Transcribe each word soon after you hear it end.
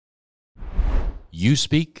You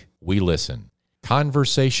speak, we listen.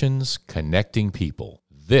 Conversations connecting people.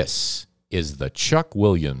 This is the Chuck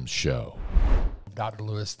Williams Show. Dr.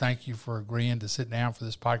 Lewis, thank you for agreeing to sit down for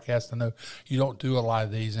this podcast. I know you don't do a lot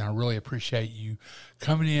of these, and I really appreciate you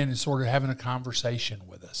coming in and sort of having a conversation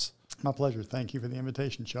with us. My pleasure. Thank you for the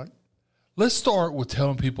invitation, Chuck. Let's start with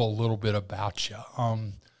telling people a little bit about you.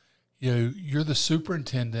 You're the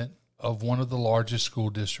superintendent of one of the largest school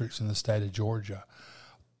districts in the state of Georgia,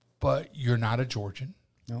 but you're not a Georgian.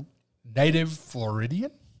 No. Native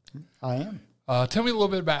Floridian? I am. Tell me a little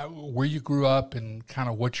bit about where you grew up and kind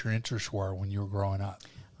of what your interests were when you were growing up.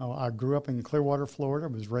 I grew up in Clearwater, Florida. I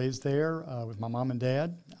was raised there with my mom and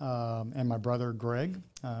dad and my brother, Greg,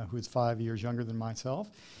 who is 5 years younger than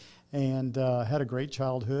myself, and had a great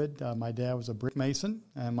childhood. My dad was a brick mason,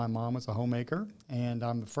 and my mom was a homemaker, and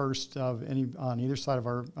I'm the first of any on either side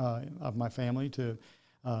of my family to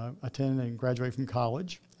attend and graduate from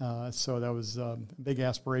college. So that was a big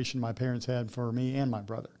aspiration my parents had for me and my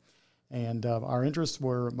brother. And our interests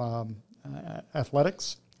were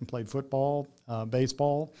athletics, and played football,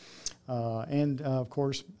 baseball, and, of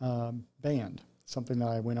course, band, something that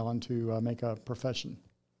I went on to make a profession.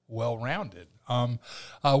 Well-rounded.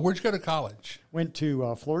 Where'd you go to college? Went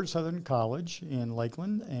to Florida Southern College in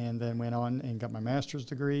Lakeland, and then went on and got my master's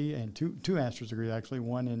degree, and two master's degrees, actually,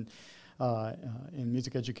 one in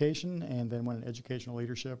music education, and then one in educational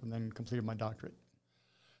leadership, and then completed my doctorate.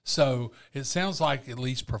 So it sounds like, at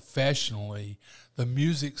least professionally, the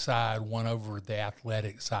music side won over the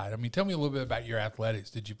athletic side. I mean, tell me a little bit about your athletics.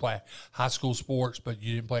 Did you play high school sports, but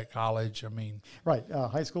you didn't play at college? I mean, right.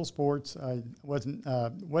 High school sports. I wasn't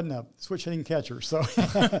a switch hitting catcher, so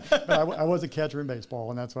but I was a catcher in baseball,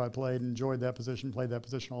 and that's what I played. Enjoyed that position. Played that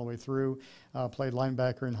position all the way through. Played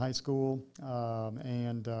linebacker in high school,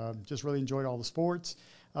 and just really enjoyed all the sports.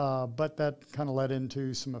 But that kind of led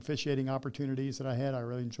into some officiating opportunities that I had. I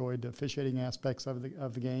really enjoyed the officiating aspects of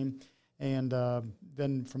the game. And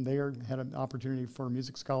then from there, had an opportunity for a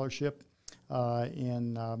music scholarship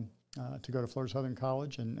to go to Florida Southern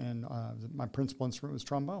College, and my principal instrument was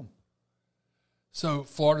trombone. So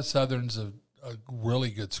Florida Southern's a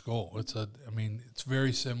really good school. It's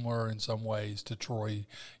very similar in some ways to Troy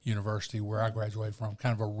University, where I graduated from,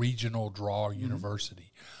 kind of a regional draw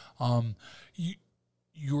university.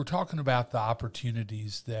 You were talking about the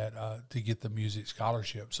opportunities that to get the music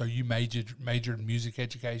scholarship. So you majored in music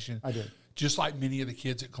education. I did. Just like many of the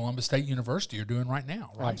kids at Columbus State University are doing right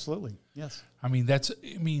now, right? Absolutely, yes.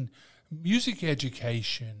 Music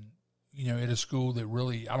education, at a school that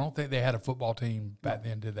really, I don't think they had a football team back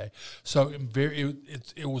then, did they? So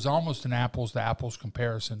it was almost an apples to apples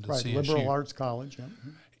comparison to CSU. Liberal arts college, yeah.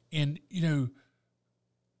 And,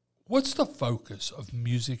 what's the focus of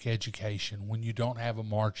music education when you don't have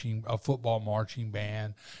a football marching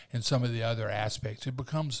band and some of the other aspects? It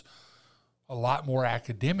becomes a lot more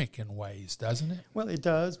academic in ways, doesn't it? Well, it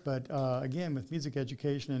does, but again, with music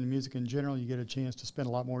education and music in general, you get a chance to spend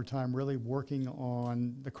a lot more time really working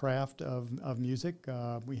on the craft of music.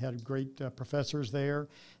 We had great professors there,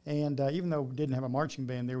 and even though we didn't have a marching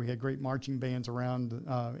band there, we had great marching bands around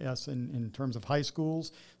us in terms of high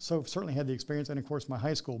schools, so certainly had the experience, and of course my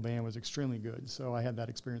high school band was extremely good, so I had that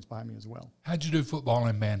experience behind me as well. How'd you do football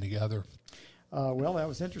and band together? Well, that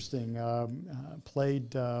was interesting.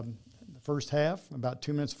 Played first half, about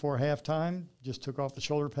 2 minutes before halftime, just took off the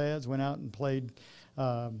shoulder pads, went out and played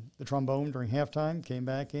the trombone during halftime, came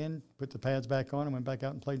back in, put the pads back on, and went back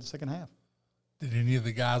out and played the second half. Did any of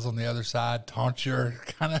the guys on the other side taunt you, or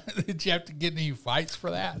did you have to get in any fights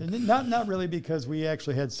for that? Not really, because we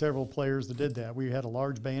actually had several players that did that. We had a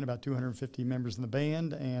large band, about 250 members in the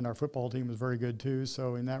band, and our football team was very good too.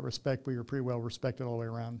 So in that respect, we were pretty well respected all the way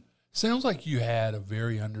around. Sounds like you had a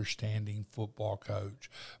very understanding football coach,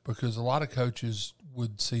 because a lot of coaches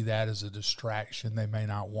would see that as a distraction they may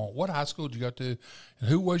not want. What high school did you go to, and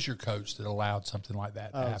who was your coach that allowed something like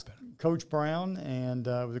that to happen? Coach Brown, and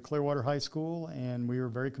it was a Clearwater High School, and we were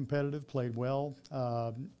very competitive, played well,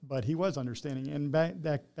 but he was understanding. And back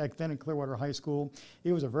then in Clearwater High School,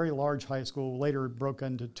 it was a very large high school. Later it broke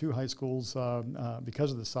into two high schools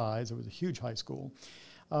because of the size. It was a huge high school.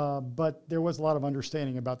 But there was a lot of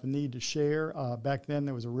understanding about the need to share. Back then,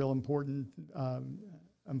 there was a real importance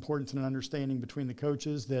and understanding between the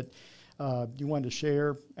coaches that you wanted to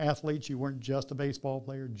share athletes. You weren't just a baseball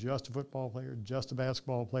player, just a football player, just a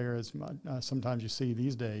basketball player, as sometimes you see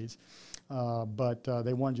these days. But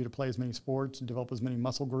they wanted you to play as many sports and develop as many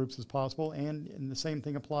muscle groups as possible. And the same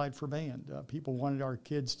thing applied for band. People wanted the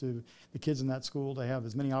kids in that school to have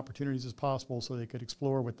as many opportunities as possible so they could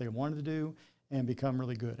explore what they wanted to do and become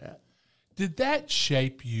really good at. Did that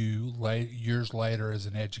shape you years later as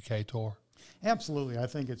an educator? Absolutely. I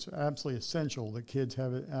think it's absolutely essential that kids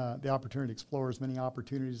have the opportunity to explore as many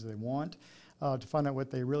opportunities as they want, to find out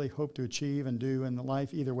what they really hope to achieve and do in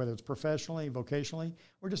life, either whether it's professionally, vocationally,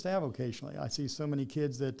 or just avocationally. I see so many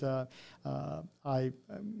kids that I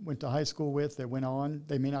went to high school with that went on.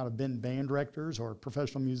 They may not have been band directors or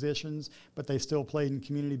professional musicians, but they still played in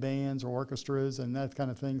community bands or orchestras and that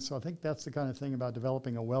kind of thing. So I think that's the kind of thing about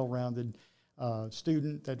developing a well-rounded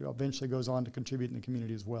student that eventually goes on to contribute in the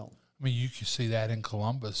community as well. I mean, you can see that in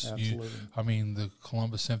Columbus. Absolutely. The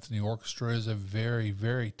Columbus Symphony Orchestra is a very,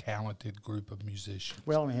 very talented group of musicians.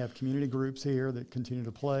 Well, and we have community groups here that continue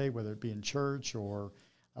to play, whether it be in church or,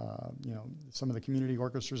 some of the community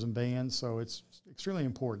orchestras and bands. So it's extremely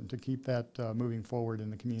important to keep that moving forward in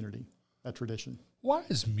the community, that tradition. Why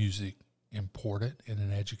is music important in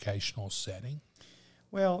an educational setting?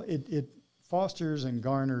 Well, it fosters and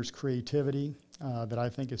garners creativity that I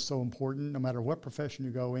think is so important. No matter what profession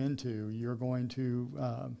you go into, you're going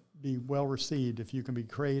to be well received if you can be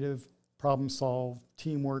creative, problem solve,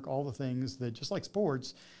 teamwork, all the things that, just like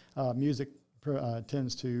sports, music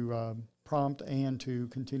tends to prompt and to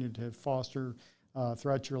continue to foster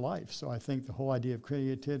throughout your life. So I think the whole idea of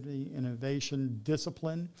creativity, innovation,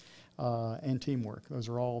 discipline, and teamwork, those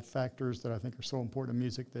are all factors that I think are so important in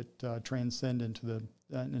music that transcend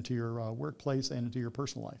into your workplace and into your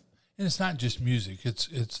personal life. And it's not just music;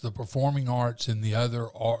 it's the performing arts and the other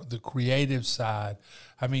art, the creative side.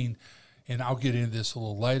 I mean, and I'll get into this a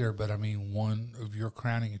little later, but I mean, one of your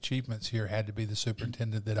crowning achievements here had to be the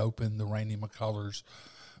superintendent that opened the Randy McCullers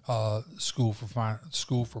School for the Arts.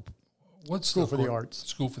 School for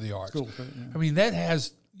the Arts. I mean, that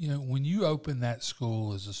has, when you opened that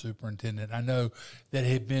school as a superintendent, I know that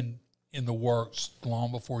had been in the works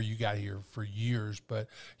long before you got here for years, but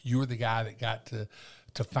you were the guy that got to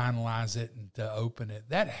finalize it and to open it.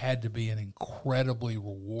 That had to be an incredibly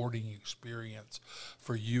rewarding experience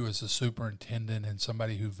for you as a superintendent and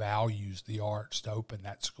somebody who values the arts to open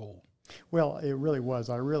that school. Well, it really was.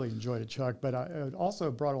 I really enjoyed it, Chuck, but it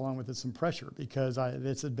also brought along with it some pressure because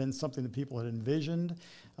this had been something that people had envisioned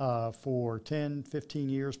for 10, 15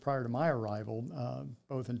 years prior to my arrival,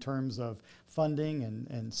 both in terms of funding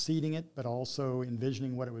and seeding it, but also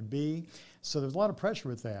envisioning what it would be. So there's a lot of pressure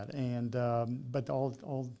with that. And but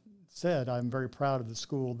all said, I'm very proud of the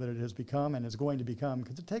school that it has become and is going to become,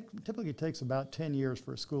 because it typically takes about 10 years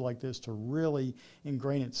for a school like this to really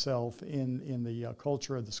ingrain itself in the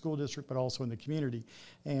culture of the school district, but also in the community.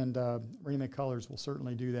 And Randy McCullers will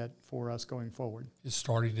certainly do that for us going forward. It's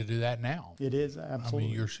starting to do that now. It is, absolutely.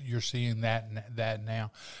 I mean, you're seeing that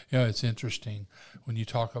now. It's interesting when you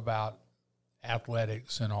talk about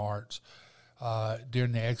athletics and arts.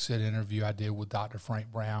 During the exit interview I did with Dr.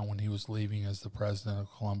 Frank Brown when he was leaving as the president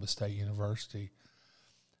of Columbus State University,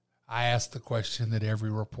 I asked the question that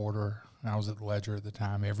every reporter, and I was at the Ledger at the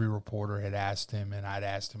time, every reporter had asked him, and I'd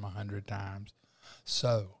asked him 100 times.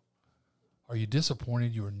 So, are you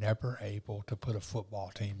disappointed you were never able to put a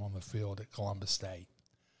football team on the field at Columbus State?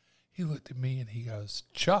 He looked at me and he goes,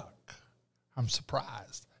 Chuck, I'm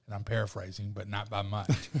surprised. And I'm paraphrasing, but not by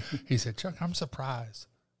much. He said, Chuck, I'm surprised.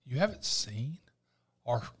 You haven't seen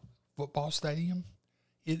our football stadium?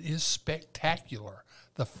 It is spectacular.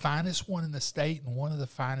 The finest one in the state and one of the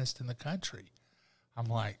finest in the country. I'm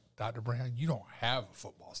like, Dr. Brown, you don't have a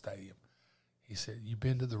football stadium. He said, you've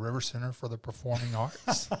been to the River Center for the Performing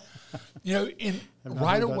Arts?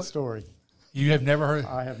 Right away. That story. You have never heard?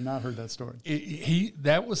 I have not heard that story.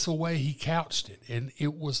 That was the way he couched it. And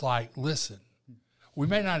it was like, listen, we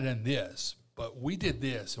may not have done this, but we did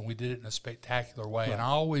this, and we did it in a spectacular way. Right.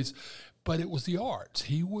 And but it was the arts.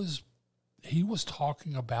 He was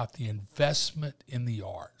talking about the investment in the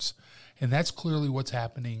arts, and that's clearly what's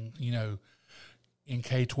happening, in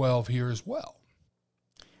K-12 here as well.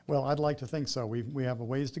 Well, I'd like to think so. We have a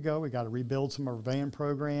ways to go. We got to rebuild some of our band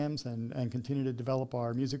programs and continue to develop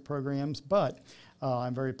our music programs. But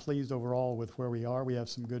I'm very pleased overall with where we are. We have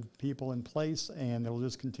some good people in place, and it'll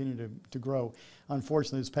just continue to grow.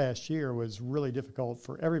 Unfortunately, this past year was really difficult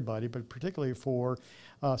for everybody, but particularly for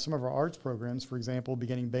some of our arts programs. For example,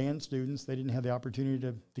 beginning band students, they didn't have the opportunity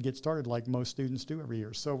to get started like most students do every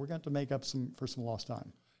year. So we're going to make up for some lost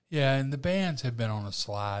time. Yeah, and the bands have been on a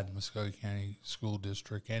slide in Muscogee County School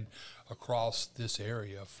District and across this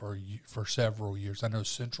area for several years. I know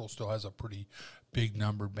Central still has a pretty big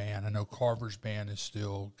numbered band. I know Carver's band has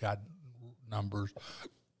still got numbers.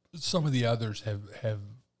 Some of the others have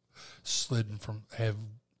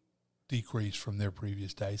decreased from their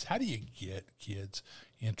previous days. How do you get kids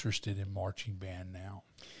interested in marching band now?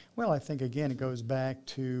 Well, I think, again, it goes back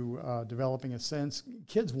to developing a sense.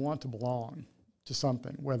 Kids want to belong. to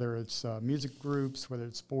something, whether it's music groups, whether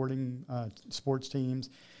it's sports teams.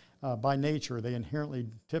 By nature, they inherently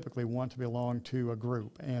typically want to belong to a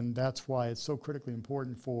group, and that's why it's so critically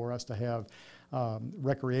important for us to have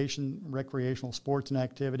recreational sports and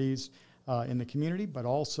activities in the community, but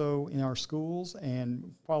also in our schools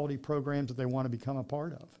and quality programs that they want to become a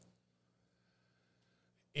part of.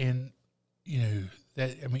 And,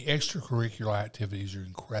 extracurricular activities are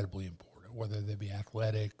incredibly important, whether they be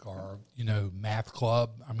athletic or, math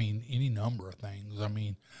club. Any number of things.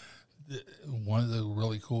 One of the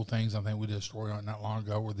really cool things, I think we did a story on not long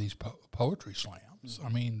ago, were these poetry slams.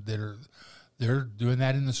 They're doing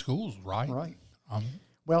that in the schools, right? Right.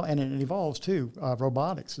 Well, and it evolves too.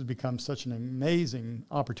 Robotics has become such an amazing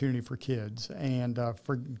opportunity for kids. And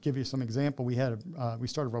give you some example, we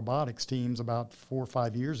started robotics teams about 4 or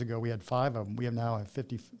 5 years ago. We had 5 of them. We have now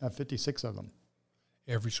 56 of them.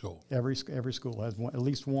 Every school. Every school has one, at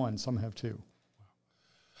least one. Some have 2.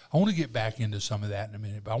 I want to get back into some of that in a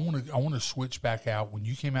minute, but I want to switch back out. When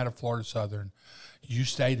you came out of Florida Southern, you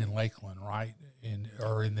stayed in Lakeland, right? In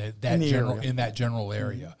that general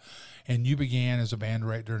area. Mm-hmm. And you began as a band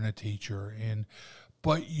director and a teacher,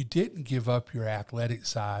 but you didn't give up your athletic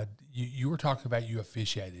side. You were talking about you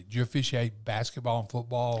officiated. Did you officiate basketball and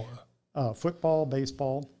football? Football,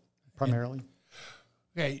 baseball, primarily.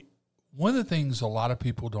 Okay. One of the things a lot of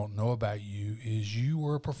people don't know about you is you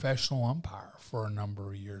were a professional umpire for a number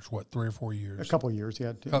of years. 3 or 4 years? A couple of years,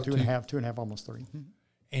 yeah. Two and a half, almost 3.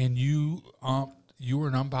 And you were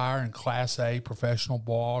an umpire in Class A professional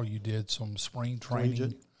ball. You did some spring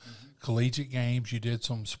training, collegiate games. You did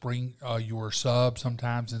some spring. You were sub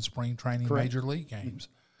sometimes in spring training, correct, major league games.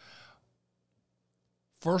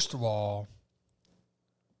 First of all,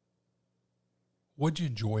 what did you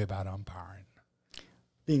enjoy about umpiring?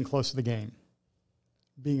 Being close to the game,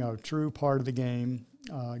 being a true part of the game,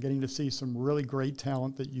 getting to see some really great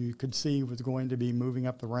talent that you could see was going to be moving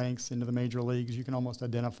up the ranks into the major leagues. You can almost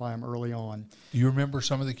identify them early on. Do you remember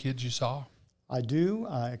some of the kids you saw? I do.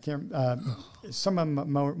 I can't. Some of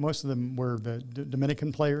them, most of them were the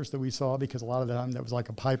Dominican players that we saw, because a lot of them that was like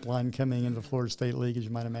a pipeline coming into the Florida State League, as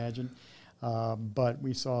you might imagine. But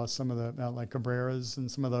we saw some of the like Cabreras and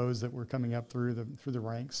some of those that were coming up through the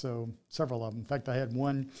ranks. So several of them. In fact, I had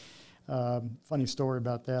one funny story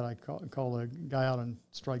about that. I called a guy out on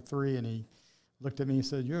strike 3, and he looked at me and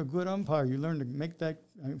said, "You're a good umpire. You learned to make that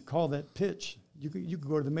call that pitch. You could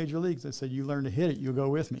go to the major leagues." I said, "You learn to hit it. You'll go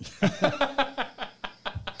with me."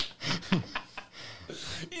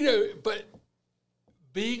 But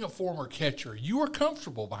being a former catcher, you were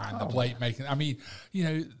comfortable behind the plate making.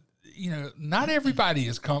 Not everybody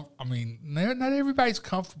is not everybody's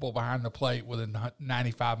comfortable behind the plate with a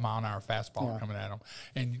 95-mile-an-hour fastball coming at them,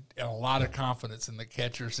 and a lot of confidence in the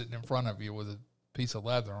catcher sitting in front of you with a piece of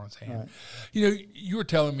leather on his hand. Right. You were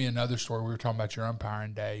telling me another story. We were talking about your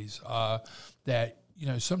umpiring days. That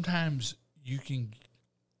sometimes you can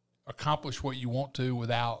accomplish what you want to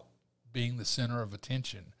without being the center of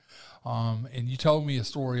attention. And you told me a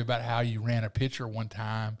story about how you ran a pitcher one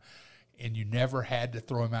time and you never had to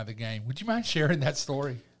throw him out of the game. Would you mind sharing that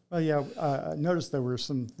story? Well, yeah, I noticed there were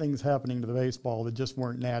some things happening to the baseball that just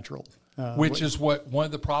weren't natural. Which is one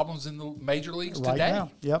of the problems in the major leagues right today.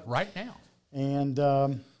 Now. Yep. Right now. And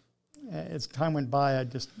as time went by, I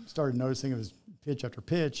just started noticing it was pitch after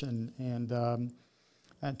pitch, and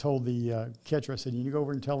I told the catcher, I said, "You go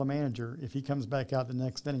over and tell the manager, if he comes back out the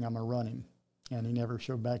next inning, I'm going to run him." And he never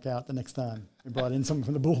showed back out the next time. He brought in someone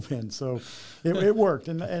from the bullpen. So it worked.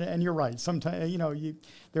 And you're right. Sometimes,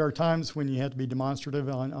 there are times when you have to be demonstrative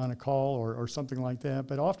on a call or something like that.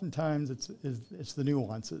 But oftentimes it's the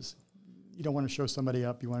nuances. You don't want to show somebody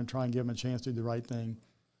up. You want to try and give them a chance to do the right thing.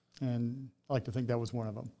 And I like to think that was one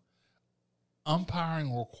of them.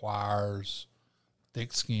 Umpiring requires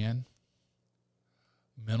thick skin,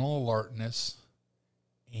 mental alertness,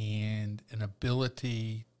 and an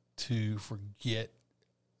ability to forget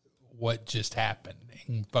what just happened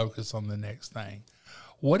and focus on the next thing.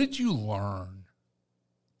 What did you learn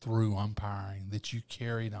through umpiring that you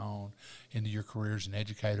carried on into your career as an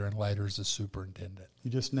educator and later as a superintendent?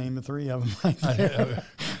 You just named the 3 of them right there.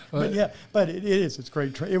 but it is. It's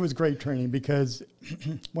great. It was great training, because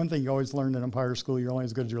one thing you always learn in umpire school, you're only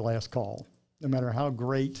as good as your last call. No matter how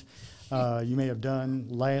great you may have done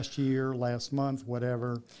last year, last month,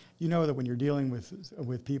 whatever, you know that when you're dealing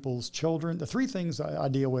with people's children, the 3 things I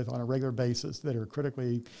deal with on a regular basis that are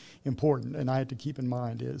critically important, and I have to keep in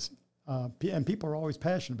mind is, and people are always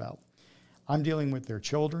passionate about, I'm dealing with their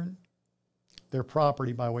children, their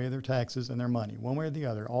property by way of their taxes, and their money. One way or the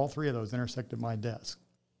other, all 3 of those intersect at my desk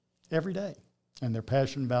every day, and they're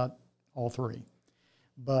passionate about all 3.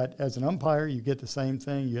 But as an umpire, you get the same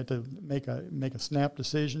thing. You have to make a snap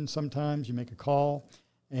decision sometimes. You make a call,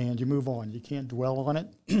 and you move on. You can't dwell on it.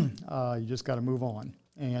 You just got to move on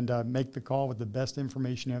and make the call with the best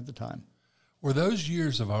information you have at the time. Were those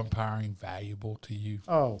years of umpiring valuable to you?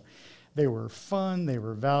 Oh, they were fun. They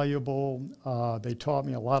were valuable. They taught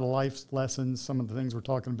me a lot of life lessons, some of the things we're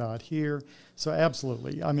talking about here. So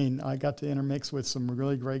absolutely. I mean, I got to intermix with some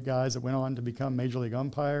really great guys that went on to become Major League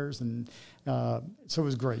umpires. And so it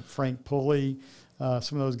was great. Frank Pulley,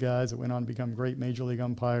 some of those guys that went on to become great Major League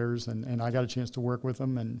umpires. And I got a chance to work with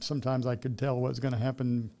them. And sometimes I could tell what was going to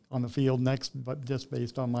happen on the field next, but just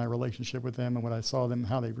based on my relationship with them and what I saw them,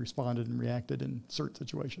 how they responded and reacted in certain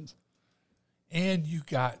situations. And you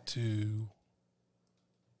got to,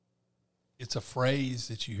 it's a phrase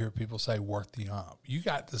that you hear people say, work the ump. You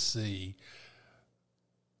got to see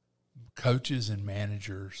coaches and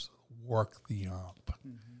managers work the ump.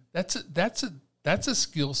 Mm-hmm. That's a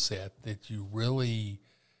skill set that you really,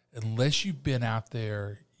 unless you've been out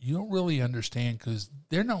there, you don't really understand, because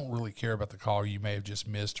they don't really care about the call you may have just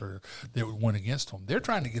missed or that went against them. They're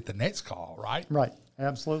trying to get the next call, right? Right,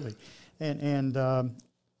 absolutely. And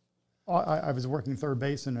I was working third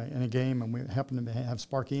base in a game, and we happened to have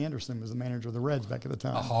Sparky Anderson was the manager of the Reds back at the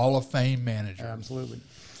time. A Hall of Fame manager. Absolutely.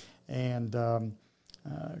 And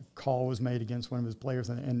call was made against one of his players,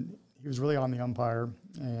 and he was really on the umpire,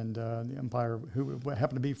 and the umpire, who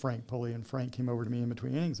happened to be Frank Pulley, and Frank came over to me in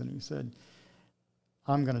between innings, and he said,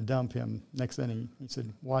 I'm going to dump him next inning. He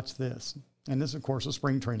said, watch this. And this, of course, was a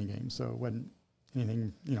spring training game, so it wasn't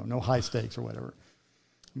anything, no high stakes or whatever.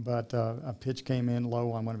 But a pitch came in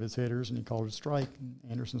low on one of his hitters, and he called it a strike. And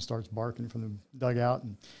Anderson starts barking from the dugout,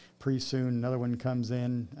 and pretty soon another one comes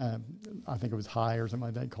in. I think it was high or something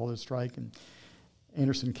like that, called it a strike. And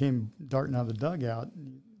Anderson came darting out of the dugout.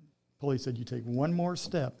 And Pulley said, you take one more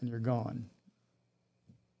step, and you're gone.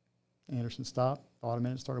 Anderson stopped, thought a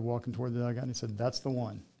minute, started walking toward the dugout, and he said, that's the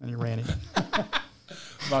one. And he ran it.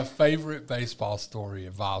 My favorite baseball story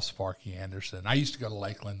involves Sparky Anderson. I used to go to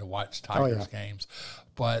Lakeland to watch Tigers games,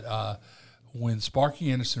 but when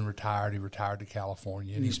Sparky Anderson retired, he retired to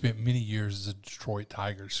California, and he spent many years as a Detroit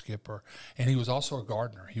Tigers skipper. And he was also a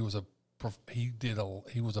gardener. He was a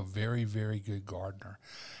very, very good gardener.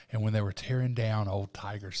 And when they were tearing down old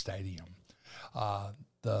Tiger Stadium,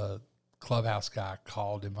 the clubhouse guy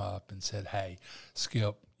called him up and said, hey,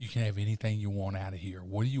 Skip, you can have anything you want out of here.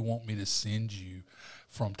 What do you want me to send you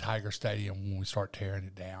from Tiger Stadium when we start tearing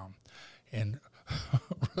it down? And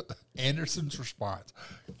Anderson's response,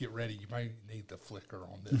 get ready, you may need the flicker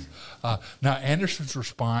on this. Now, Anderson's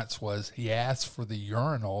response was he asked for the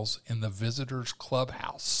urinals in the visitors'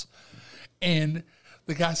 clubhouse. And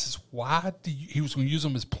the guy says, he was going to use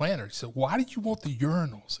them as planner. He said, why do you want the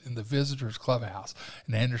urinals in the visitors' clubhouse?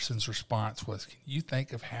 And Anderson's response was, can you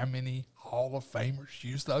think of how many Hall of Famers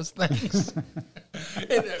use those things?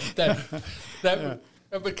 And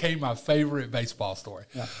that became my favorite baseball story.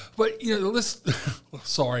 Yeah. But,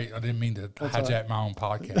 sorry, I didn't mean to hijack my own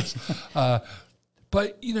podcast.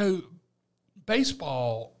 But,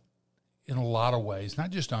 baseball, in a lot of ways, not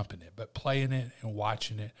just umping it, but playing it and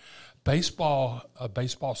watching it, a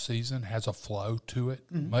baseball season has a flow to it,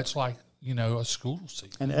 much like, a school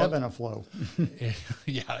season. An ebb and a flow.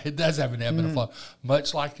 Yeah, it does have an ebb and a flow,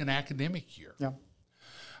 much like an academic year. Yeah.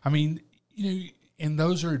 I mean, and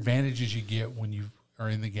those are advantages you get when you are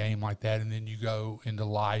in the game like that, and then you go into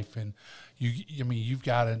life, and you've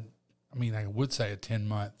got I would say a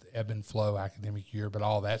 10-month ebb and flow academic year, but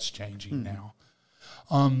all that's changing now.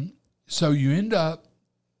 So you end up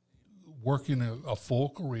working a full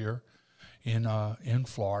career in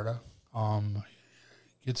Florida.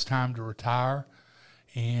 It's time to retire,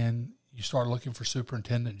 and you start looking for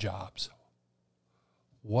superintendent jobs.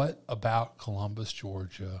 What about Columbus,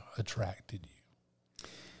 Georgia attracted you?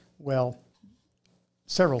 Well,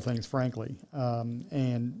 several things, frankly.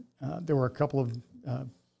 And there were a couple of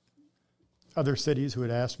other cities who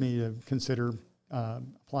had asked me to consider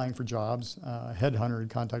applying for jobs. A headhunter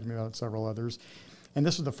had contacted me about several others. And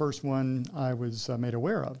this was the first one I was made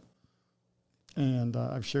aware of. And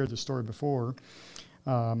I've shared this story before.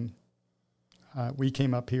 We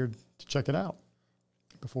came up here to check it out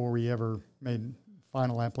before we ever made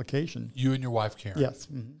final application. You and your wife, Karen? Yes.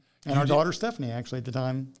 Mm-hmm. And our daughter, Stephanie, actually, at the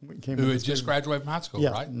time. Who had just graduated from high school,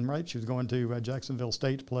 right? Yeah, right. She was going to Jacksonville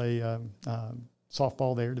State to play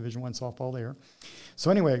softball there, Division I softball there.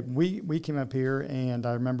 So anyway, we came up here, and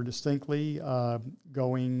I remember distinctly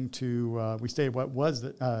going to, we stayed at what was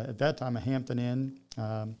at that time a Hampton Inn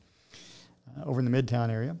over in the Midtown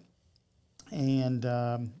area. And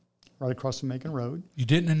right across from Macon Road. You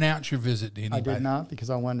didn't announce your visit to anybody? I did not, because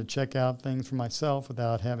I wanted to check out things for myself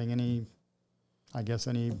without having any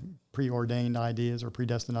preordained ideas or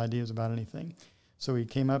predestined ideas about anything. So we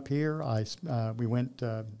came up here. We went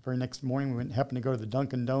very next morning. Happened to go to the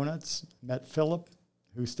Dunkin' Donuts. Met Philip,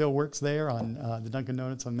 who still works there on the Dunkin'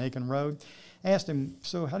 Donuts on Macon Road. Asked him,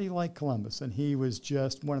 so how do you like Columbus? And he was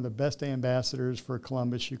just one of the best ambassadors for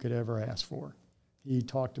Columbus you could ever ask for. He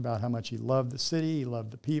talked about how much he loved the city, he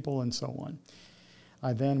loved the people, and so on.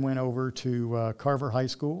 I then went over to Carver High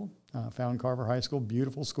School, found Carver High School,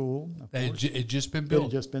 beautiful school. It had just been built? It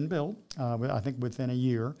had just been built, I think within a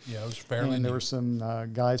year. Yeah, it was fairly And there new. were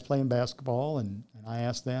some guys playing basketball, and I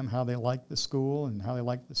asked them how they liked the school and how they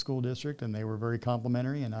liked the school district, and they were very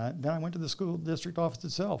complimentary. And then I went to the school district office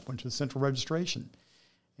itself, went to the central registration,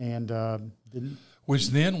 and didn't. Which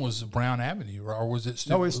then was Brown Avenue, or was it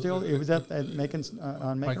still? No, it was at Macon,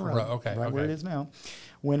 on Macon Road, okay, right where it is now.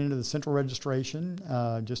 Went into the central registration,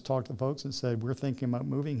 just talked to the folks and said, we're thinking about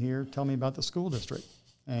moving here. Tell me about the school district.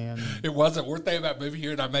 And it wasn't, we're thinking about moving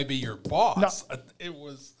here and I may be your boss. No. It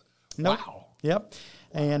was, Nope. wow. Yep.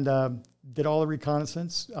 And did all the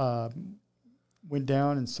reconnaissance, went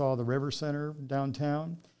down and saw the River Center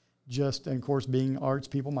downtown. And of course, being arts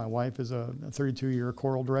people, my wife is a 32-year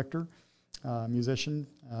choral director, musician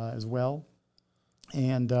as well.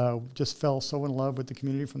 And just fell so in love with the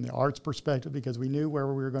community from the arts perspective, because we knew where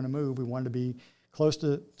we were going to move. We wanted to be close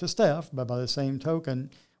to Steph, but by the same token,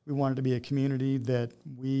 we wanted to be a community that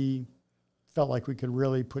we felt like we could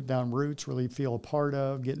really put down roots, really feel a part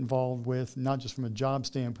of, get involved with, not just from a job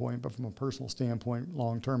standpoint, but from a personal standpoint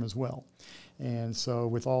long-term as well. And so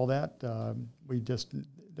with all that, we just,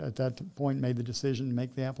 at that point, made the decision to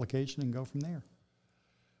make the application and go from there.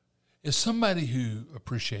 As somebody who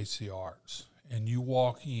appreciates the arts, and you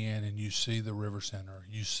walk in and you see the River Center,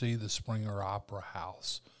 you see the Springer Opera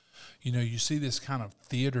House, you see this kind of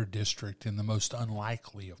theater district in the most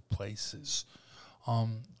unlikely of places.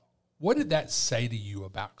 What did that say to you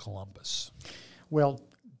about Columbus? Well,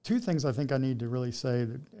 two things I think I need to really say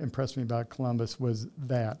that impressed me about Columbus was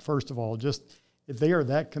that, first of all, just if they are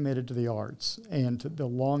that committed to the arts and to the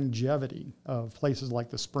longevity of places like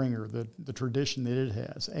the Springer, the tradition that it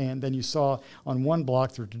has. And then you saw on one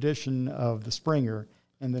block the tradition of the Springer,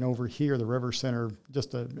 and then over here, the River Center,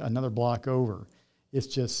 just another block over. It's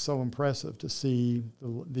just so impressive to see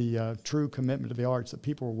the true commitment to the arts, that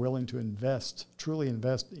people were willing to truly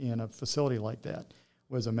invest in a facility like that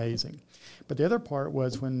was amazing. But the other part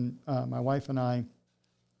was when my wife and I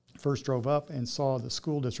first drove up and saw the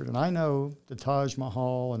school district. And I know the Taj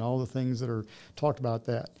Mahal and all the things that are talked about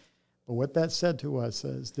that. But what that said to us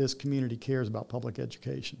is this community cares about public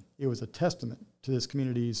education. It was a testament to this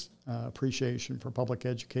community's appreciation for public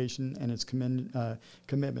education and its commitment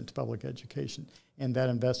to public education. And that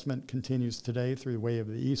investment continues today through the way of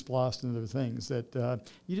the East Blast and other things that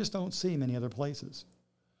you just don't see many other places.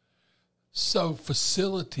 So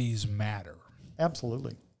facilities matter.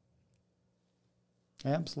 Absolutely.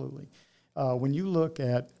 Absolutely. When you look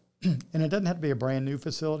at, and it doesn't have to be a brand new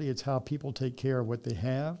facility, it's how people take care of what they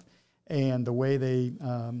have and the way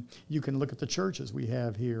you can look at the churches we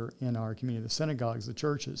have here in our community, the synagogues, the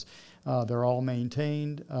churches. They're all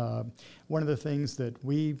maintained. One of the things that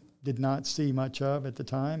we did not see much of at the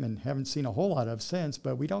time and haven't seen a whole lot of since,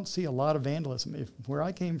 but we don't see a lot of vandalism. Where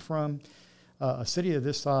I came from, a city of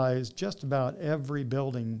this size, just about every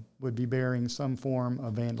building would be bearing some form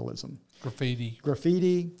of vandalism. Graffiti.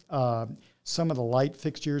 Some of the light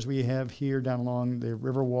fixtures we have here down along the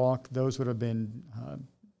Riverwalk, those would have been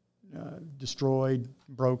destroyed,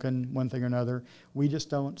 broken, one thing or another. We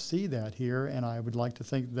just don't see that here, and I would like to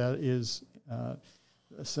think that is a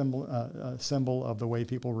symbol of the way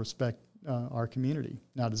people respect our community.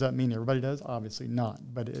 Now, does that mean everybody does? Obviously not,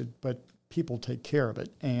 but people take care of it,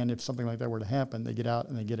 and if something like that were to happen, they get out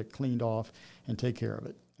and they get it cleaned off and take care of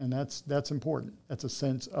it, and that's important. That's a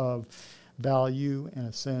sense of value and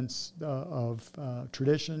a sense of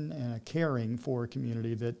tradition and a caring for a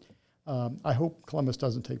community that I hope Columbus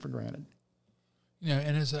doesn't take for granted.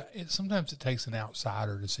 And sometimes it takes an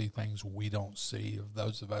outsider to see things we don't see, of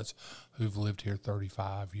those of us who've lived here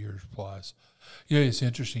 35 years plus. It's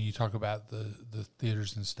interesting you talk about the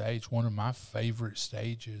theaters and stage. One of my favorite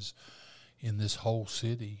stages in this whole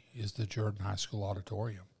city is the Jordan High School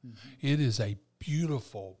auditorium. Mm-hmm. It is a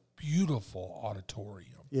beautiful, beautiful auditorium.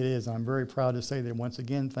 It is. I'm very proud to say that once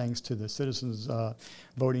again, thanks to the citizens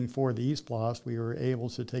voting for the East Blast, we were able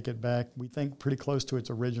to take it back, we think, pretty close to its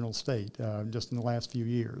original state just in the last few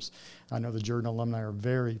years. I know the Jordan alumni are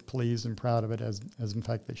very pleased and proud of it, as in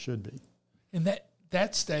fact they should be. And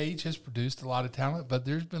that stage has produced a lot of talent, but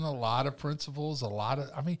there's been a lot of principals,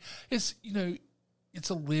 it's, it's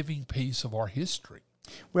a living piece of our history.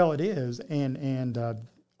 Well, it is. And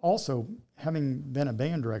also, having been a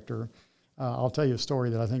band director, I'll tell you a story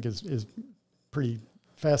that I think is pretty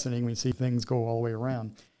fascinating when you see things go all the way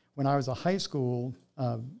around. When I was a high school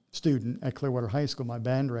student at Clearwater High School, my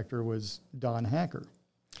band director was Don Hacker.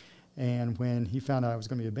 And when he found out I was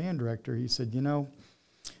going to be a band director, he said,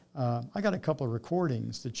 I got a couple of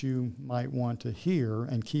recordings that you might want to hear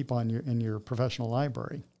and keep on in your professional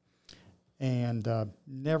library. And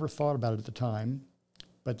never thought about it at the time,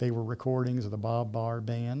 but they were recordings of the Bob Barr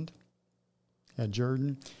Band at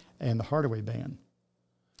Jordan and the Hardaway Band.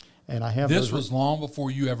 And I have this was long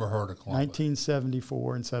before you ever heard of Columbus.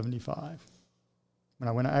 1974 and 75. When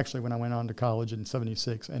I went on to college in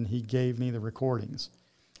 76, and he gave me the recordings.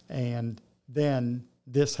 And then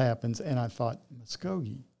this happens, and I thought,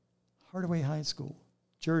 Muscogee, Hardaway High School,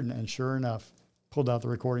 Jordan. And sure enough, pulled out the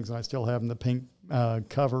recordings, and I still have them, the pink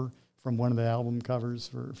cover from one of the album covers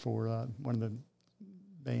for one of the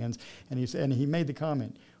bands. And he made the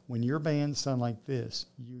comment, when your bands sound like this,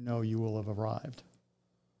 you will have arrived.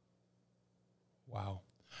 Wow.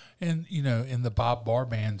 And, and the Bob Barr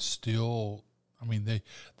Band still,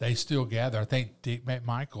 they still gather. I think Dick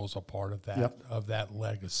McMichael's a part of that, Yep. of that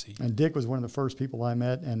legacy. And Dick was one of the first people I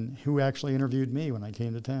met and who actually interviewed me when I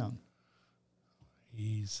came to town.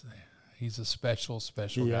 He's a special guy.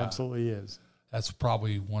 He absolutely is. That's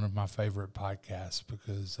probably one of my favorite podcasts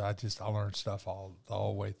because I learned stuff all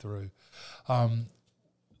the way through.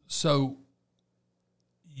 So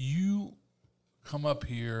you come up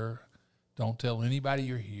here, don't tell anybody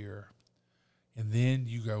you're here, and then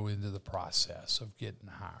you go into the process of getting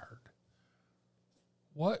hired.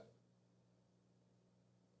 Got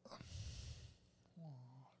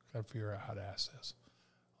to figure out how to ask this.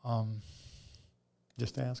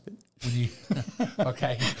 Just ask it.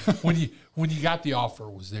 When you got the offer,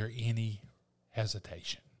 was there any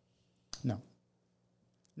hesitation?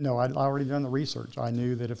 No, I'd already done the research. I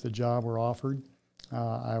knew that if the job were offered,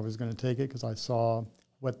 I was going to take it because I saw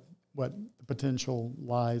what the potential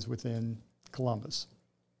lies within Columbus.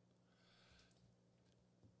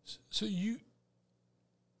 So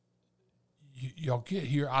y'all get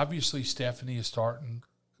here. Obviously, Stephanie is starting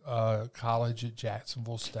college at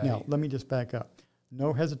Jacksonville State. Now, let me just back up.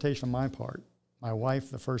 No hesitation on my part. My wife,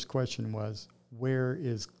 the first question was, where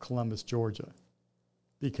is Columbus, Georgia?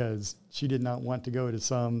 Because she did not want to go to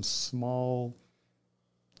some small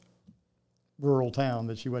rural town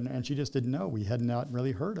that she wasn't, and she just didn't know. We had not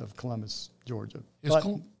really heard of Columbus, Georgia. But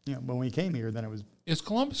when we came here, then it was. Is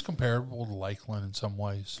Columbus comparable to Lakeland in some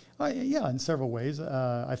ways? Yeah, in several ways.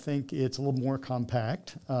 I think it's a little more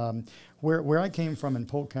compact. Where I came from in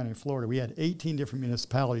Polk County, Florida, we had 18 different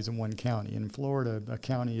municipalities in one county. In Florida, a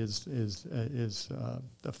county is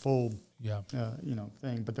a full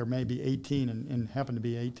thing, but there may be 18 and happen to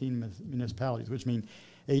be 18 municipalities, which mean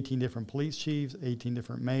 18 different police chiefs, 18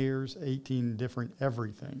 different mayors, 18 different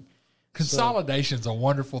everything. Consolidation's a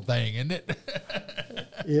wonderful thing, isn't it?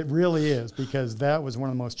 It really is, because that was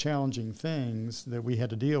one of the most challenging things that we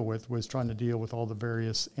had to deal with, was trying to deal with all the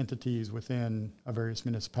various entities within a various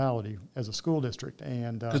municipality as a school district.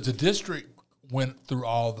 And because the district went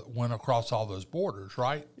across all those borders,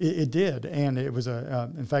 right? It did, and it was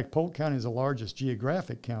in fact, Polk County is the largest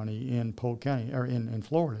geographic county in Polk County, or in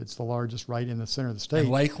Florida. It's the largest right in the center of the state. And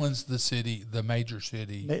Lakeland's the major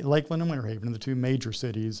city. Lakeland and Winter Haven are the two major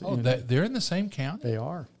cities. Oh, they're in the same county? They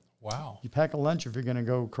are. Wow. You pack a lunch if you're going to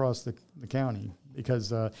go across the county,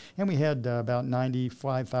 because and we had about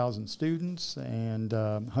 95,000 students and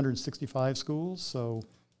 165 schools. So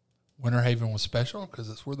Winter Haven was special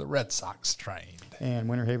because it's where the Red Sox trained. And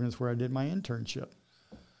Winter Haven is where I did my internship.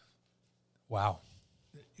 Wow.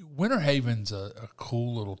 Winter Haven's a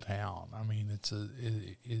cool little town. I mean,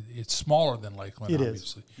 it's smaller than Lakeland,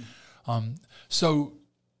 obviously. So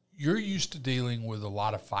you're used to dealing with a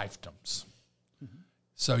lot of fiefdoms.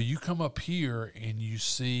 So you come up here and you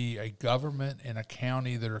see a government and a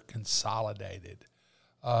county that are consolidated.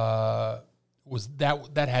 Was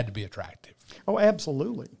that had to be attractive? Oh,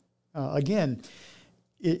 absolutely. Again,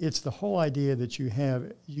 it's the whole idea that you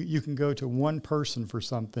can go to one person for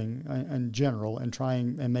something in general and try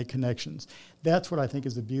and make connections. That's what I think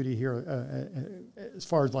is the beauty here, as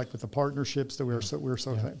far as like with the partnerships that we're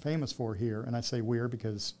so famous for here. And I say we're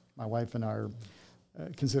because my wife and I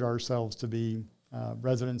consider ourselves to be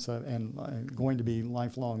residents and going to be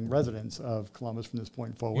lifelong residents of Columbus from this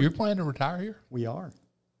point forward. You're planning to retire here? We are.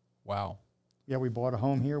 Wow. Yeah, we bought a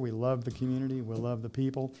home here. We love the community. We love the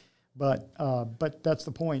people. But that's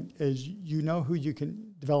the point, is you know who you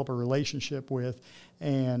can develop a relationship with,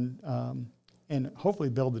 and hopefully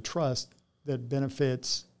build the trust that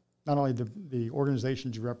benefits not only the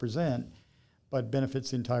organizations you represent, but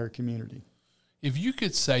benefits the entire community. If you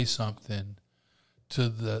could say something to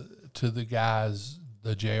the guys,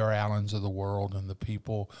 the J.R. Allens of the world, and the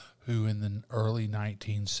people who in the early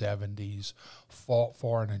 1970s fought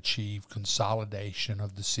for and achieved consolidation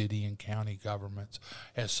of the city and county governments,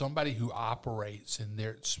 as somebody who operates in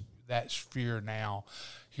that sphere now,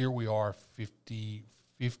 here we are 50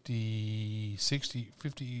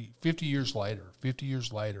 years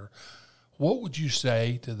later, what would you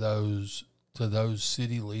say to those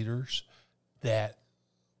city leaders that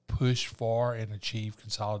push for and achieve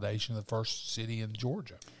consolidation of the first city in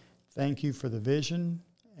Georgia? Thank you for the vision,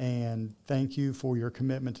 and thank you for your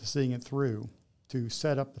commitment to seeing it through, to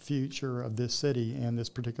set up the future of this city and this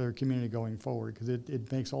particular community going forward, because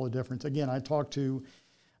it makes all the difference. Again, I talk to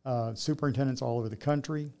superintendents all over the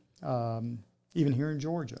country, even here in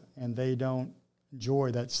Georgia, and they don't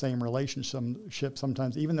enjoy that same relationship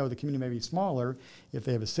sometimes, even though the community may be smaller. If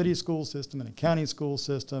they have a city school system and a county school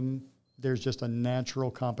system, there's just a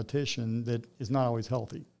natural competition that is not always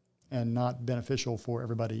healthy and not beneficial for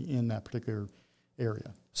everybody in that particular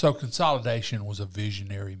area. So consolidation was a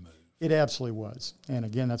visionary move. It absolutely was. And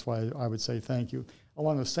again, that's why I would say thank you.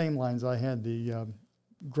 Along the same lines, I had the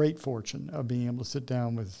great fortune of being able to sit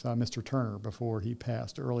down with Mr. Turner before he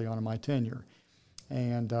passed early on in my tenure.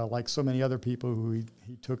 And like so many other people who he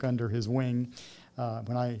took under his wing,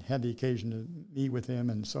 when I had the occasion to meet with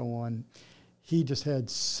him and so on, he just had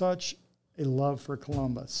such a love for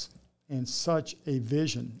Columbus and such a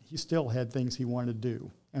vision. He still had things he wanted to do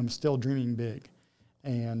and was still dreaming big.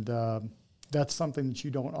 And that's something that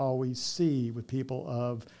you don't always see with people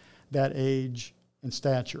of that age and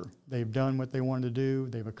stature. They've done what they wanted to do,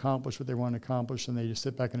 they've accomplished what they wanted to accomplish, and they just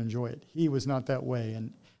sit back and enjoy it. He was not that way,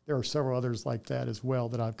 and there are several others like that as well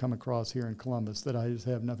that I've come across here in Columbus that I just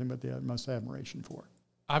have nothing but the utmost admiration for.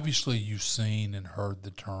 Obviously, you've seen and heard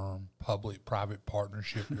the term public-private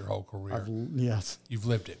partnership your whole career. Yes. You've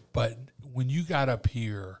lived it. But when you got up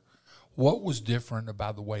here, what was different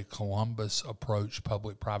about the way Columbus approached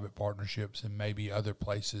public-private partnerships and maybe other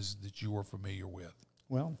places that you were familiar with?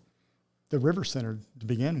 Well, the River Center to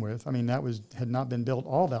begin with, I mean, had not been built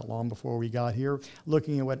all that long before we got here.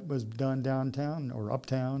 Looking at what was done downtown or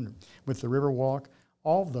uptown with the Riverwalk,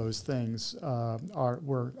 all of those things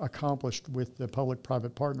were accomplished with the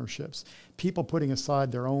public-private partnerships. People putting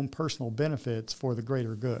aside their own personal benefits for the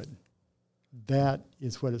greater good. That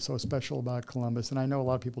is what is so special about Columbus. And I know a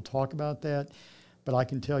lot of people talk about that, but I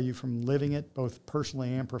can tell you from living it, both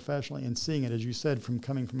personally and professionally, and seeing it, as you said, from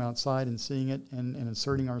coming from outside and seeing it and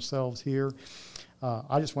inserting ourselves here,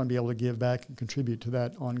 I just want to be able to give back and contribute to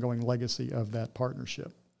that ongoing legacy of that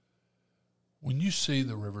partnership. When you see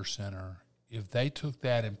the River Center, if they took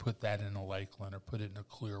that and put that in a Lakeland or put it in a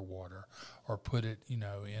Clearwater or put it, in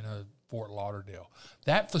a Fort Lauderdale,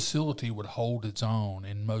 that facility would hold its own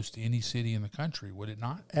in most any city in the country, would it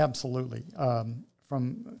not? Absolutely.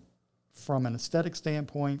 From an aesthetic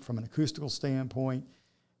standpoint, from an acoustical standpoint,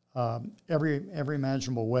 every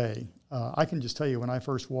imaginable way. I can just tell you when I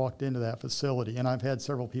first walked into that facility, and I've had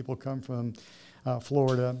several people come from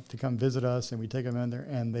Florida to come visit us, and we take them in there,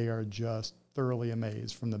 and they are just thoroughly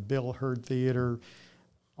amazed, from the Bill Hurd Theater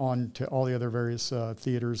on to all the other various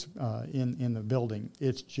theaters in the building.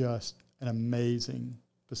 It's just an amazing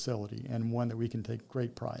facility and one that we can take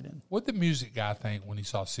great pride in. What did the music guy think when he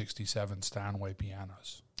saw 67 Steinway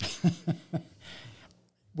pianos?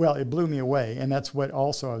 Well, it blew me away, and that's what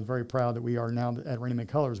also I was very proud that we are now at Rainy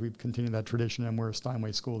McCullers. We've continued that tradition, and we're a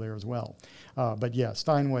Steinway school there as well. But yeah,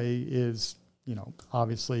 Steinway is,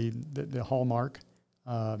 obviously the hallmark.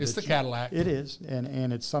 It's the Cadillac. It is,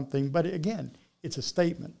 and it's something, but again, it's a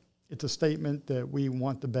statement. It's a statement that we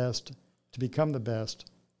want the best to become the best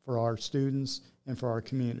for our students and for our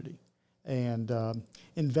community. And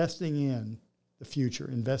investing in the future,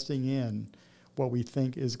 investing in what we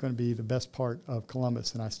think is going to be the best part of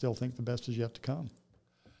Columbus, and I still think the best is yet to come.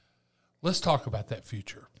 Let's talk about that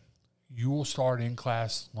future. You will start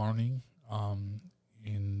in-class learning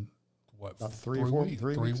in what? About 3 or 4 weeks.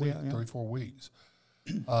 3-4 weeks.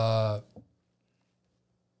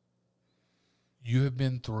 You have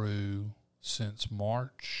been through, since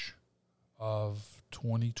March of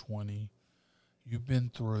 2020, you've been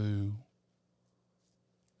through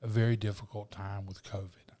a very difficult time with COVID.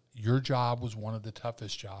 Your job was one of the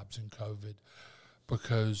toughest jobs in COVID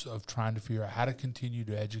because of trying to figure out how to continue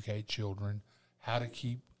to educate children, how to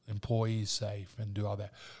keep employees safe, and do all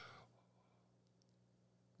that.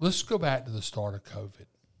 Let's go back to the start of COVID.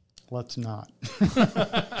 let's not.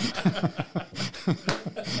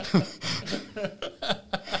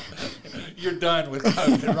 You're done with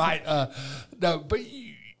COVID, right? No, but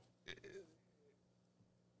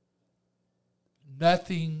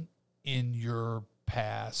nothing in your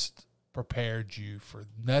past prepared you for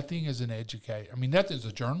nothing as an educator. I mean, nothing as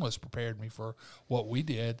a journalist prepared me for what we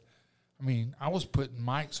did. I mean, I was putting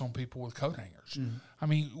mics on people with coat hangers. Mm-hmm. I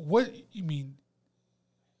mean,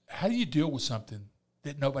 how do you deal with something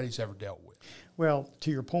that nobody's ever dealt with? Well,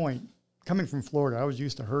 to your point, coming from Florida, I was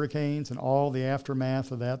used to hurricanes and all the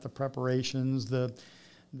aftermath of that, the preparations, the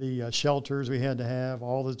shelters we had to have,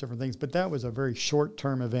 all those different things. But that was a very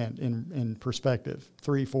short-term event in perspective,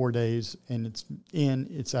 3-4 days, and it's in,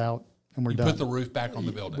 it's out, and we're done. You put the roof back on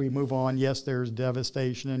the building. We move on. Yes, there's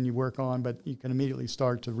devastation, and you work on, but you can immediately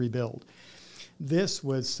start to rebuild. This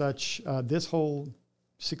was such, this whole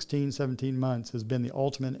 16, 17 months has been the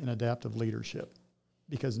ultimate in adaptive leadership,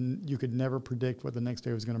 because you could never predict what the next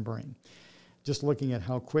day was going to bring. Just looking at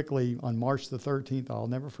how quickly on March the 13th, I'll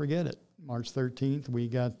never forget it. March 13th, we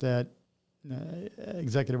got that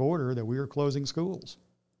executive order that we were closing schools.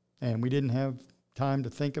 And we didn't have time to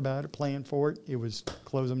think about it, plan for it. It was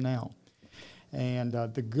close them now. And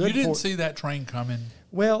the good You didn't see that train coming?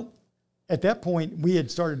 Well, at that point, we had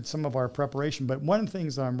started some of our preparation, but one of the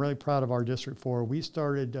things that I'm really proud of our district for, we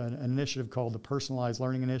started an initiative called the Personalized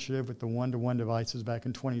Learning Initiative with the one-to-one devices back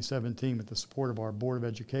in 2017 with the support of our Board of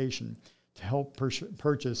Education to help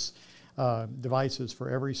purchase devices for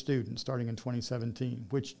every student starting in 2017,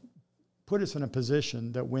 which put us in a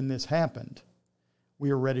position that when this happened, we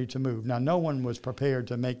were ready to move. Now, no one was prepared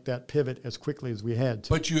to make that pivot as quickly as we had to.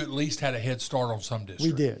 But you at least had a head start on some districts.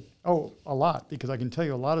 We did. Oh, a lot, because I can tell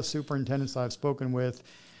you a lot of superintendents I've spoken with,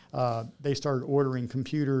 they started ordering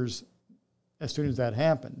computers as soon as that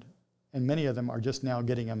happened. And many of them are just now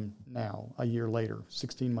getting them now, a year later,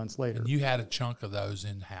 16 months later. And you had a chunk of those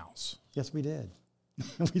in-house. Yes, we did.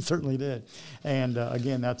 We certainly did. And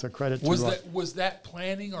again, that's a credit to Was that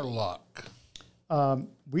planning or luck?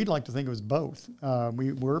 We'd like to think it was both.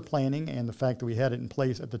 We were planning, and the fact that we had it in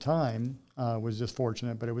place at the time was just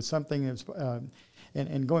fortunate. But it was something that's,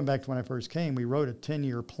 and going back to when I first came, we wrote a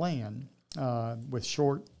 10-year plan with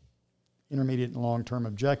short, intermediate, and long-term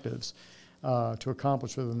objectives to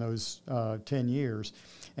accomplish within those 10 years.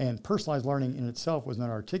 And personalized learning in itself was not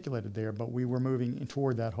articulated there, but we were moving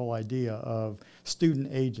toward that whole idea of student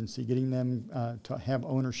agency, getting them to have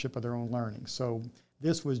ownership of their own learning. So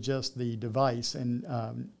this was just the device, and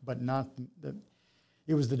but not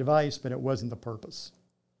it was the device, but it wasn't the purpose.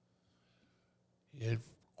 It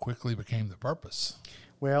quickly became the purpose.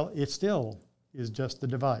 Well, it still is just the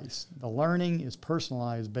device. The learning is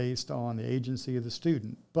personalized based on the agency of the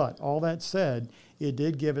student. But all that said, it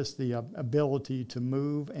did give us the ability to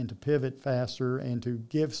move and to pivot faster and to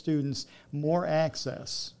give students more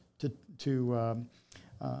access to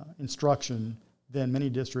instruction than many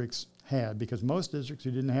districts had, because most districts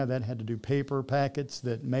who didn't have that had to do paper packets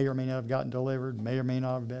that may or may not have gotten delivered, may or may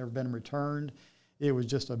not have ever been returned. It was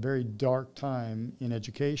just a very dark time in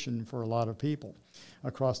education for a lot of people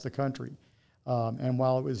across the country. And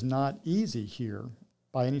while it was not easy here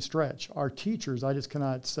by any stretch, our teachers, I just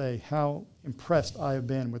cannot say how impressed I have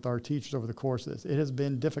been with our teachers over the course of this. It has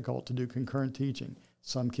been difficult to do concurrent teaching.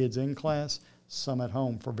 Some kids in class, some at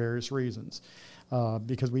home for various reasons,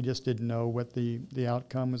 because we just didn't know what the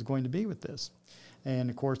outcome was going to be with this.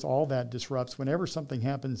 And of course, all that disrupts whenever something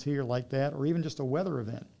happens here like that, or even just a weather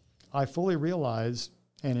event. I fully realize,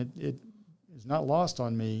 and it is not lost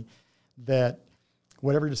on me, that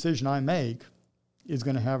whatever decision I make is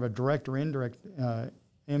going to have a direct or indirect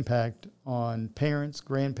impact on parents,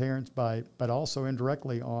 grandparents, but also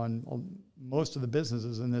indirectly on most of the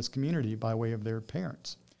businesses in this community by way of their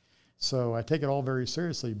parents. So I take it all very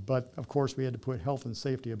seriously, but of course we had to put health and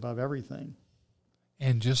safety above everything.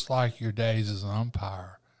 And just like your days as an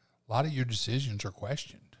umpire, a lot of your decisions are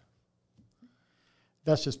questioned.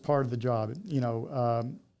 That's just part of the job. You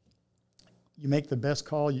know, you make the best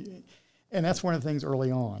call, and that's one of the things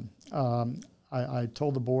early on. I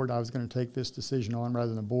told the board I was going to take this decision on rather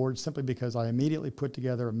than the board, simply because I immediately put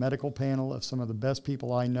together a medical panel of some of the best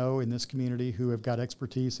people I know in this community who have got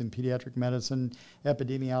expertise in pediatric medicine,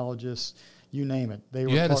 epidemiologists, you name it.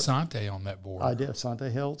 You had Asante on that board. I did.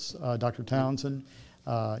 Asante Hiltz, Dr. Townsend,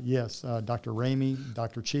 yes, Dr. Ramey,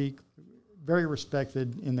 Dr. Cheek, very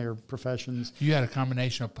respected in their professions. You had a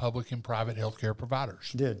combination of public and private healthcare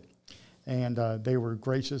providers. Did. And they were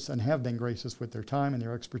gracious and have been gracious with their time and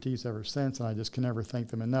their expertise ever since, and I just can never thank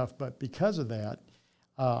them enough. But because of that,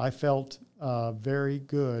 I felt very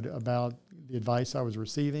good about the advice I was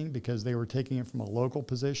receiving, because they were taking it from a local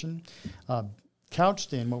position,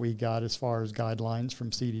 couched in what we got as far as guidelines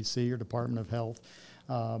from CDC or Department of Health.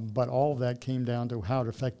 But all of that came down to how it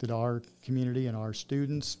affected our community and our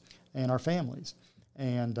students and our families.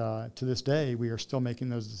 And to this day, we are still making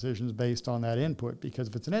those decisions based on that input, because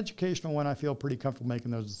if it's an educational one, I feel pretty comfortable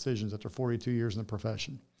making those decisions after 42 years in the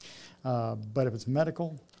profession. But if it's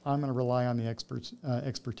medical, I'm going to rely on the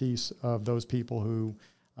expertise of those people who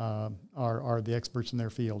are the experts in their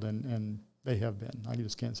field, and they have been. I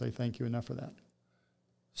just can't say thank you enough for that.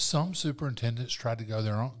 Some superintendents try to go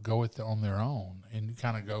on their own and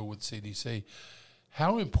kind of go with CDC.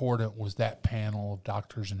 How important was that panel of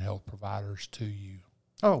doctors and health providers to you?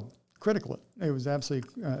 Oh, critical. It was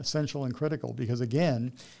absolutely essential and critical, because,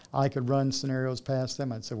 again, I could run scenarios past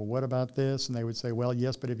them. I'd say, well, what about this? And they would say, well,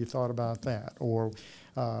 yes, but have you thought about that? Or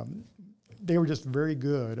they were just very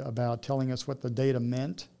good about telling us what the data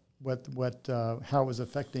meant, how it was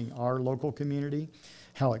affecting our local community,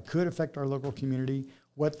 how it could affect our local community,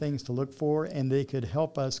 what things to look for, and they could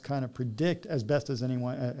help us kind of predict as best as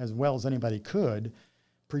anyone, as well as anybody could,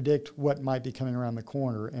 predict what might be coming around the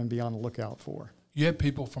corner and be on the lookout for. You had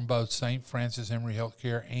people from both St. Francis Emory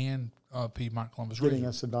Healthcare and Piedmont Columbus Giving Region.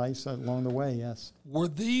 us advice along the way, yes. Were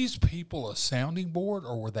these people a sounding board,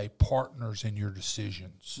 or were they partners in your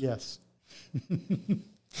decisions? Yes.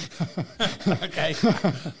 Okay,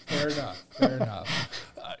 fair enough.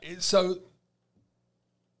 So,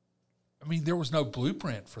 I mean, there was no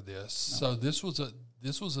blueprint for this, No. so this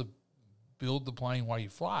was a build the plane while you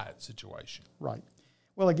fly it situation. Right.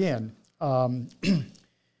 Well, again, from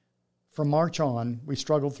March on, we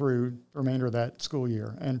struggled through the remainder of that school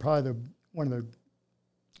year, and probably one of the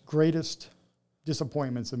greatest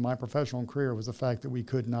disappointments in my professional career was the fact that we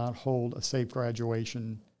could not hold a safe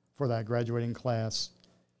graduation for that graduating class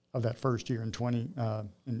of that first year in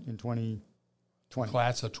 2020.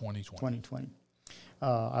 Class of 2020. 2020.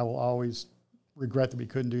 I will always regret that we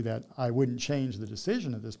couldn't do that. I wouldn't change the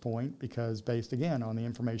decision at this point, because based, again, on the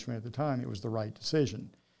information we had at the time, it was the right decision.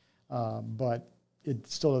 But it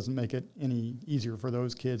still doesn't make it any easier for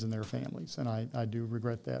those kids and their families, and I do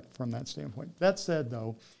regret that from that standpoint. That said,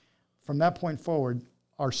 though, from that point forward,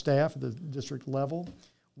 our staff at the district level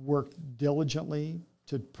worked diligently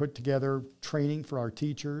to put together training for our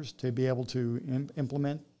teachers to be able to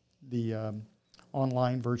implement the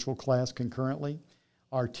online virtual class concurrently.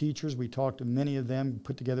 Our teachers, we talked to many of them,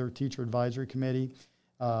 put together a teacher advisory committee,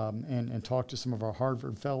 and talked to some of our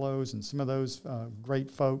Harvard fellows and some of those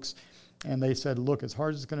great folks. And they said, look, as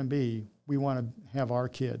hard as it's going to be, we want to have our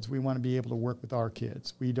kids. We want to be able to work with our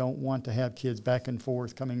kids. We don't want to have kids back and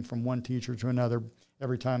forth coming from one teacher to another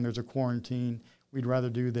every time there's a quarantine. We'd rather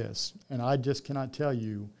do this. And I just cannot tell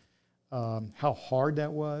you how hard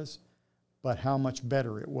that was, but how much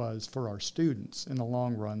better it was for our students in the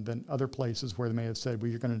long run than other places where they may have said,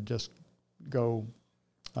 well, you're going to just go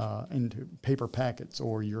into paper packets,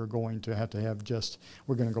 or you're going to have just,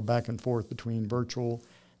 we're going to go back and forth between virtual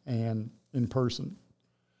and in person.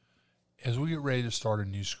 As we get ready to start a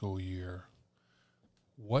new school year,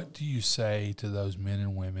 what do you say to those men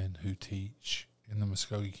and women who teach in the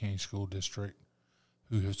Muscogee County School District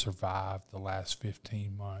who have survived the last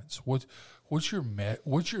 15 months? What's your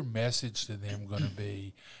message to them going to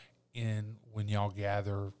be when y'all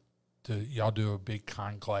gather? Y'all do a big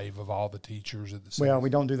conclave of all the teachers at the city? Well, we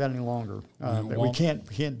don't do that any longer. We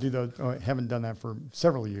can't do those. Haven't done that for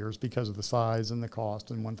several years because of the size and the cost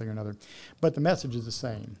and one thing or another. But the message is the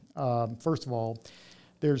same. First of all,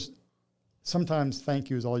 there's sometimes thank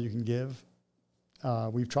you is all you can give.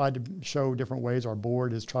 We've tried to show different ways. Our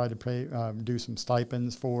board has tried to do some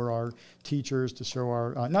stipends for our teachers to show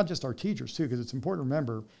our, not just our teachers too, because it's important to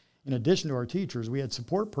remember, in addition to our teachers, we had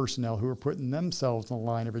support personnel who were putting themselves on the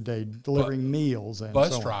line every day, delivering meals and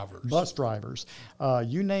bus so on. drivers. Bus drivers.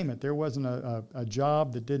 You name it. There wasn't a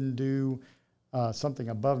job that didn't do something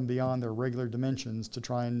above and beyond their regular dimensions to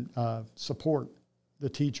try and support the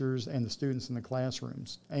teachers and the students in the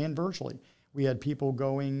classrooms and virtually. We had people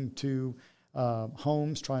going to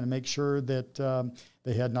homes trying to make sure that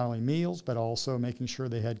they had not only meals, but also making sure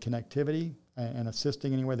they had connectivity and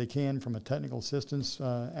assisting any way they can from a technical assistance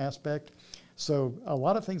aspect. So a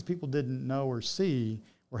lot of things people didn't know or see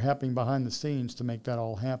were happening behind the scenes to make that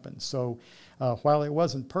all happen. So while it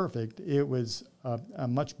wasn't perfect, it was a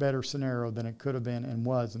much better scenario than it could have been and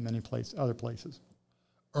was in many other places.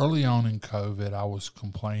 Early on in COVID, I was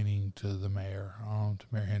complaining to the mayor, to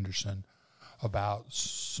Mayor Henderson, about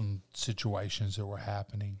some situations that were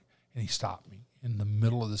happening, and he stopped me in the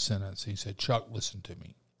middle of the sentence. He said, Chuck, listen to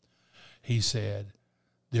me. He said,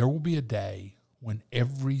 there will be a day when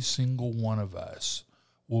every single one of us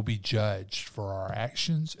will be judged for our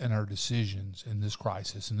actions and our decisions in this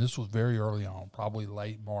crisis. And this was very early on, probably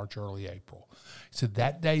late March, early April. He said,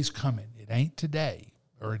 that day's coming. It ain't today,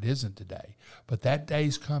 or it isn't today, but that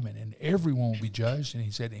day's coming, and everyone will be judged. And he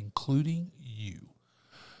said, including you.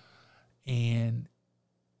 And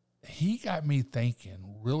he got me thinking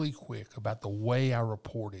really quick about the way I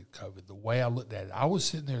reported COVID, the way I looked at it. I was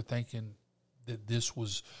sitting there thinking that this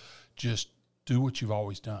was just do what you've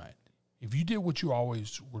always done. If you did what you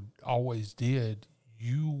always did,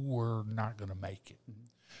 you were not going to make it. Mm-hmm.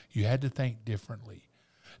 You had to think differently.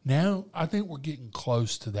 Now, I think we're getting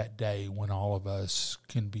close to that day when all of us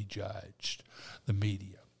can be judged. The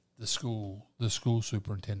media, the school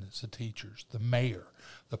superintendents, the teachers, the mayor,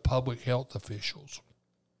 the public health officials.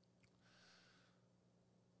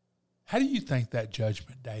 How do you think that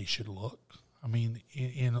judgment day should look? I mean,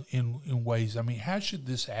 in ways, I mean, how should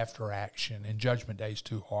this after action, and judgment day is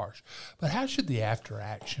too harsh, but how should the after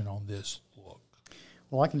action on this look?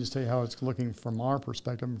 Well, I can just tell you how it's looking from our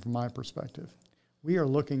perspective and from my perspective. We are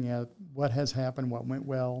looking at what has happened, what went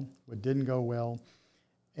well, what didn't go well.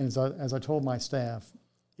 And as I told my staff,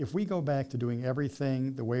 if we go back to doing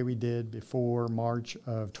everything the way we did before March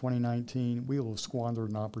of 2019, we will have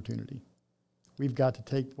squandered an opportunity. We've got to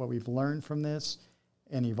take what we've learned from this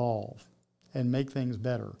and evolve and make things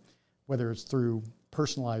better, whether it's through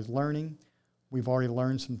personalized learning. We've already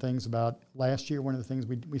learned some things about last year. One of the things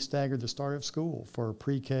we staggered the start of school for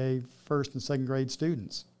pre-K, first and second grade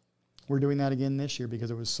students. We're doing that again this year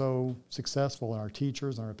because it was so successful, and our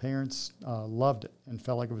teachers and our parents loved it and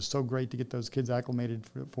felt like it was so great to get those kids acclimated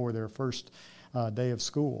for their first day of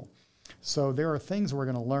school. So there are things we're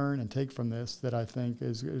going to learn and take from this that I think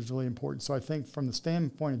is really important. So I think from the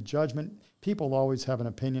standpoint of judgment, people always have an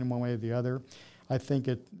opinion one way or the other. I think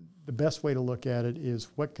the best way to look at it is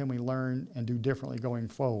what can we learn and do differently going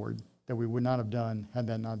forward that we would not have done had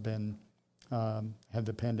that not been, had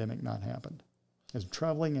the pandemic not happened. As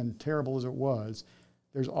troubling and terrible as it was,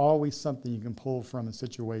 there's always something you can pull from a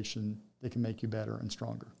situation that can make you better and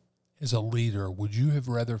stronger. As a leader, would you have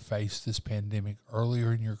rather faced this pandemic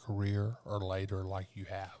earlier in your career or later like you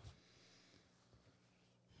have?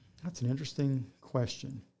 That's an interesting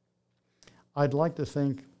question. I'd like to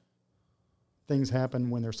think things happen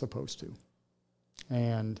when they're supposed to.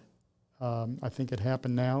 And I think it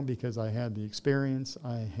happened now because I had the experience,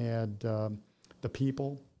 I had the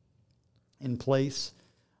people in place.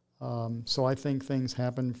 So I think things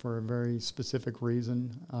happen for a very specific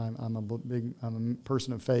reason. I'm a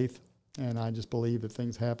person of faith, and I just believe that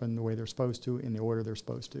things happen the way they're supposed to in the order they're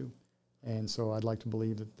supposed to. And so I'd like to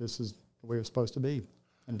believe that this is the way it's supposed to be.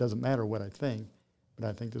 And it doesn't matter what I think, but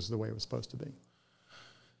I think this is the way it was supposed to be.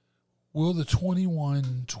 Will the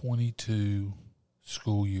 21-22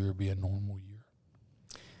 school year be a normal year?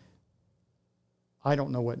 I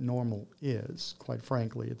don't know what normal is, quite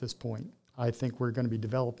frankly, at this point. I think we're going to be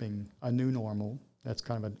developing a new normal. That's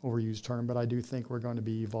kind of an overused term, but I do think we're going to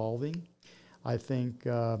be evolving. I think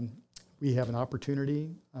we have an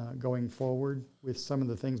opportunity going forward with some of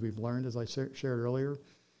the things we've learned, as I shared earlier.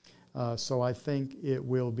 So I think it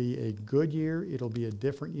will be a good year. It'll be a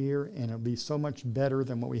different year, and it'll be so much better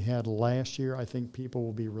than what we had last year. I think people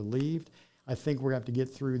will be relieved. I think we're going to have to get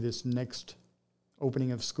through this next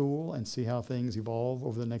opening of school and see how things evolve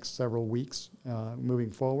over the next several weeks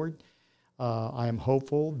moving forward. I am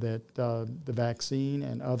hopeful that the vaccine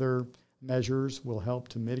and other measures will help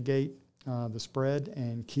to mitigate the spread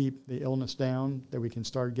and keep the illness down, that we can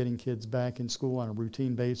start getting kids back in school on a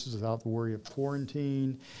routine basis without the worry of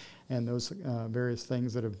quarantine and those various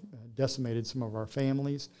things that have decimated some of our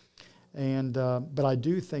families. And but I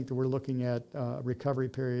do think that we're looking at a recovery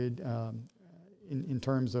period in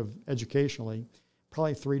terms of educationally,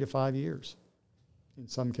 probably 3 to 5 years in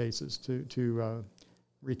some cases to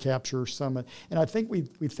recapture some. And I think we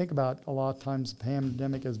think about a lot of times the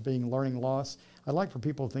pandemic as being learning loss. I'd like for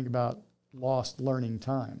people to think about lost learning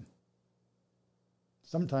time.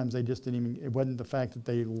 Sometimes they just didn't even, it wasn't the fact that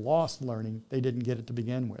they lost learning, they didn't get it to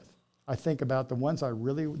begin with. I think about the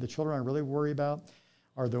children I really worry about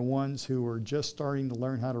are the ones who are just starting to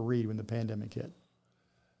learn how to read when the pandemic hit.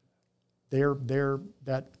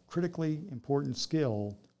 That critically important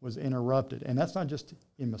skill was interrupted. And that's not just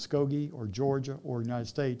in Muscogee or Georgia or United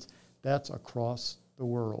States, that's across the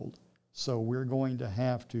world. So we're going to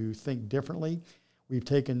have to think differently. We've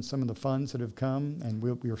taken some of the funds that have come, and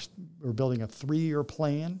we're building a 3-year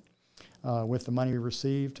plan with the money we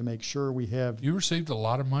received to make sure we have... You received a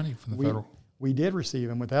lot of money from the federal... We did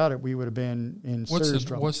receive, and without it, we would have been in serious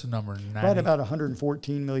trouble. What's the number? 90? Right about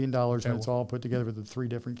 $114 million when it's all put together with the 3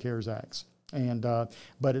 different CARES Acts. And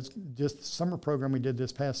but it's just the summer program we did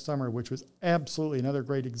this past summer, which was absolutely another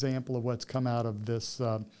great example of what's come out of this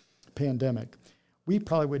pandemic. We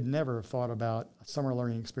probably would never have thought about a summer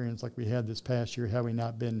learning experience like we had this past year had we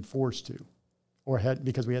not been forced to, or had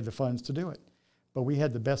because we had the funds to do it. But we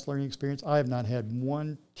had the best learning experience. I have not had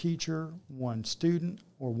one teacher, one student,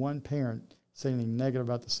 or one parent say anything negative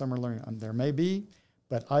about the summer learning. There may be,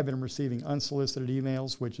 but I've been receiving unsolicited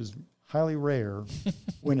emails, which is highly rare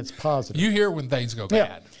when it's positive. You hear when things go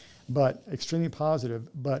bad. But extremely positive.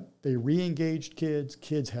 But they re-engaged kids.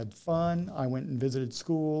 Kids had fun. I went and visited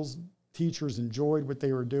schools. Teachers enjoyed what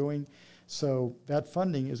they were doing. So that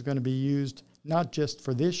funding is going to be used not just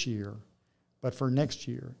for this year, but for next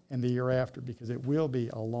year and the year after, because it will be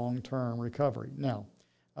a long-term recovery. Now,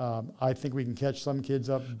 I think we can catch some kids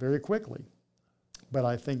up very quickly, but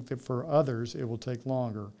I think that for others, it will take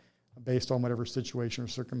longer based on whatever situation or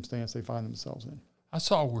circumstance they find themselves in. I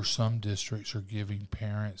saw where some districts are giving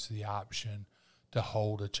parents the option to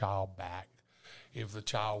hold a child back. If the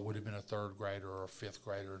child would have been a third grader or a fifth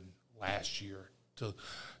grader last year,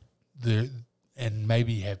 and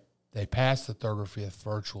maybe they passed the third or fifth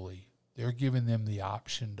virtually, they're giving them the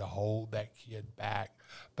option to hold that kid back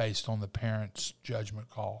based on the parent's judgment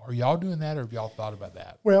call. Are y'all doing that, or have y'all thought about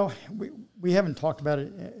that? Well, we haven't talked about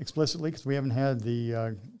it explicitly because we haven't had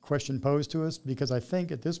the question posed to us, because I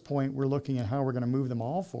think at this point we're looking at how we're going to move them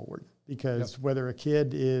all forward, because whether a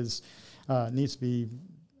kid needs to be,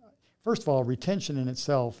 first of all, retention in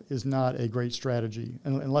itself is not a great strategy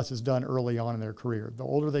unless it's done early on in their career. The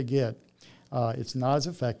older they get, it's not as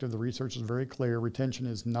effective. The research is very clear. Retention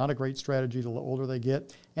is not a great strategy the older they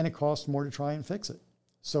get, and it costs more to try and fix it.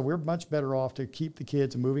 So we're much better off to keep the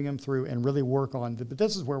kids and moving them through and really work on it. But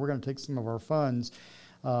this is where we're going to take some of our funds,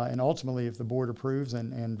 and ultimately, if the board approves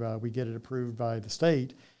and we get it approved by the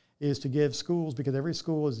state, is to give schools, because every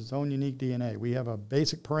school has its own unique DNA. We have a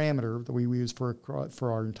basic parameter that we use for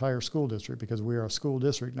our entire school district, because we are a school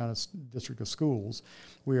district, not a district of schools.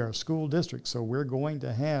 We are a school district, so we're going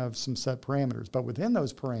to have some set parameters. But within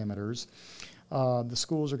those parameters, the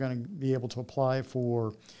schools are going to be able to apply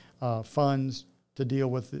for funds to deal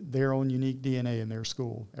with their own unique DNA in their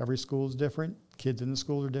school. Every school is different, kids in the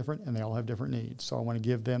school are different, and they all have different needs. So I want to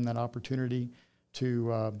give them that opportunity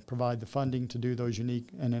to provide the funding to do those unique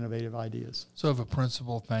and innovative ideas. So if a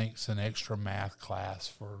principal thinks an extra math class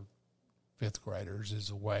for fifth graders is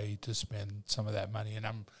a way to spend some of that money, and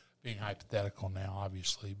I'm being hypothetical now,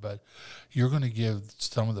 obviously, but you're going to give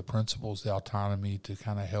some of the principals the autonomy to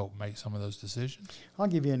kind of help make some of those decisions? I'll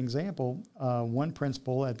give you an example. One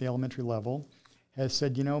principal at the elementary level has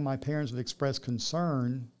said, my parents have expressed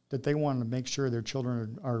concern that they want to make sure their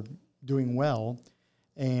children are doing well,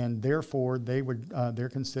 and therefore they're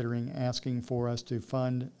considering asking for us to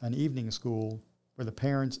fund an evening school where the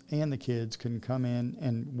parents and the kids can come in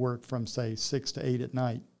and work from, say, 6 to 8 at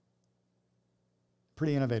night.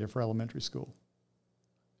 Pretty innovative for elementary school.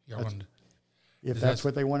 If that's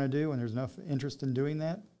what they want to do and there's enough interest in doing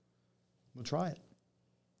that, we'll try it.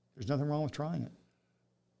 There's nothing wrong with trying it.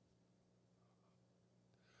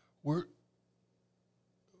 We're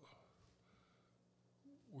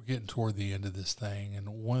getting toward the end of this thing, and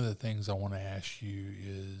one of the things I want to ask you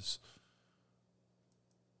is,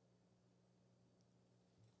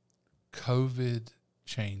 COVID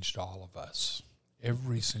changed all of us,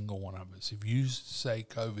 every single one of us. If you say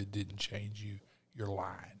COVID didn't change you, you're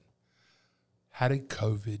lying. How did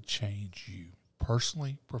COVID change you,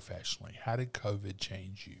 personally, professionally? How did COVID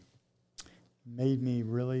change you? Made me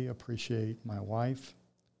really appreciate my wife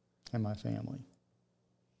and my family,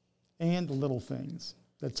 and the little things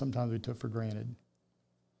that sometimes we took for granted.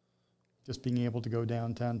 Just being able to go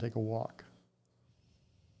downtown, take a walk,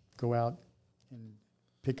 go out and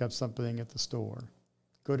pick up something at the store,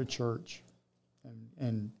 go to church,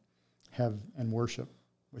 and worship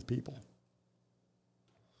with people.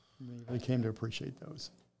 We really came to appreciate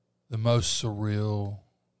those. The most surreal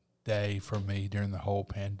day for me during the whole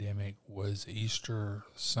pandemic was Easter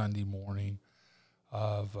Sunday morning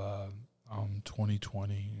of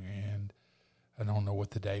 2020, and I don't know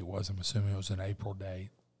what the date was. I'm assuming it was an April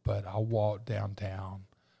date, but I walked downtown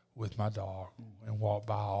with my dog and walked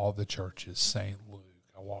by all the churches, St. Luke.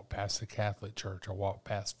 I walked past the Catholic Church. I walked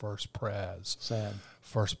past First Pres,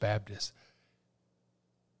 First Baptist.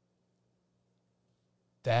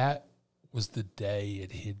 That was the day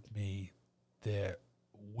it hit me that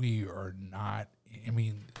we're not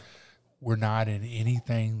in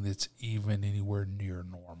anything that's even anywhere near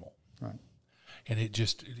normal. Right. And it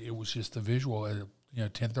was just the visual at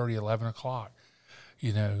 10:30, 11 o'clock.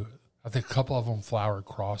 I think a couple of them flowered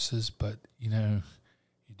crosses, but you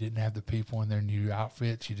didn't have the people in their new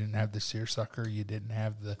outfits. You didn't have the seersucker. You didn't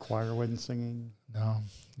have the Choir wasn't singing. No.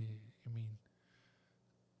 I mean,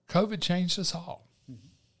 COVID changed us all. Mm-hmm.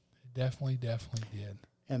 It definitely did.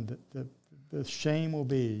 And the shame will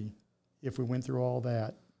be if we went through all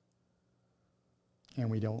that and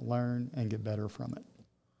we don't learn and get better from it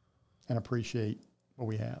and appreciate what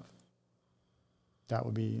we have. That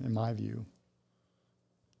would be, in my view,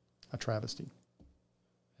 a travesty.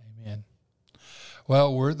 Amen.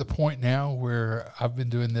 Well, we're at the point now where I've been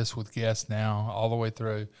doing this with guests now all the way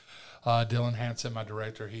through. Dylan Hansen, my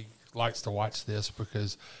director, he likes to watch this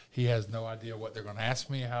because he has no idea what they're going to ask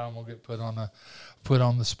me, how I'm going to get put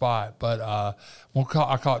on the spot. But I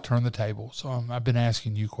call it Turn the Table. So I've been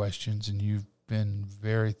asking you questions, and you've been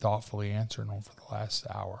very thoughtfully answering them for the last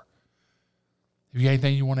hour. Have you got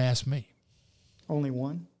anything you want to ask me? Only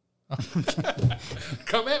one?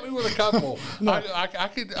 Come at me with a couple. No. I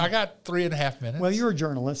got 3.5 minutes. Well, you're a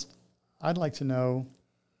journalist. I'd like to know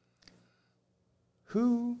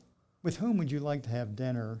with whom would you like to have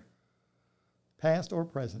dinner, past or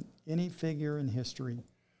present, any figure in history,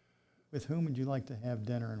 with whom would you like to have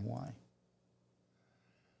dinner and why?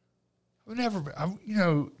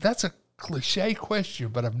 That's a cliche question,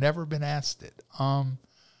 but I've never been asked it.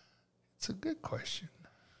 It's a good question.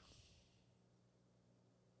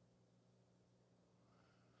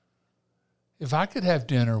 If I could have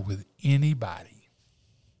dinner with anybody,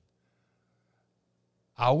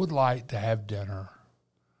 I would like to have dinner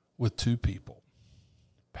with two people,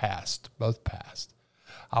 both past.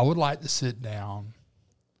 I would like to sit down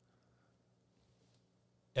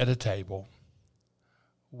at a table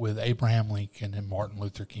with Abraham Lincoln and Martin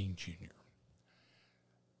Luther King Jr.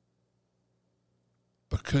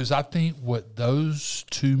 Because I think what those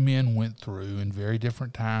two men went through in very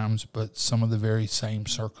different times, but some of the very same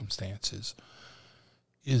circumstances,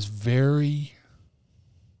 is very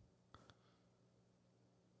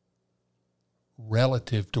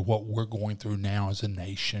relative to what we're going through now as a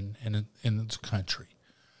nation and in this country.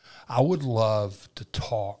 I would love to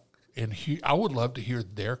talk and I would love to hear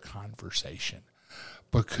their conversation,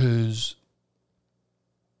 because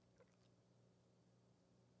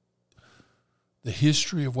the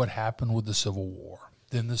history of what happened with the Civil War,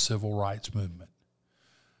 then the Civil Rights Movement,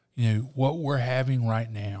 what we're having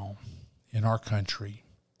right now in our country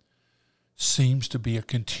seems to be a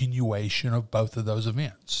continuation of both of those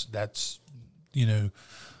events. That's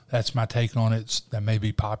my take on it. That may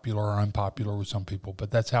be popular or unpopular with some people, but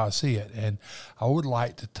that's how I see it. And I would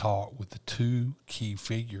like to talk with the two key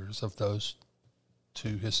figures of those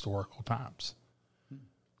two historical times.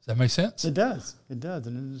 Does that make sense? It does. It does.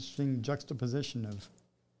 An interesting juxtaposition of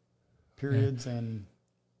periods and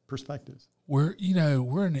perspectives. We're in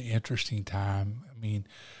an interesting time. I mean,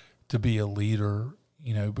 to be a leader,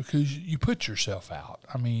 because you put yourself out.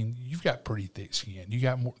 I mean, you've got pretty thick skin. You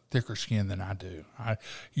got thicker skin than I do.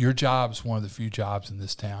 Your job's one of the few jobs in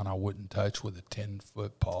this town I wouldn't touch with a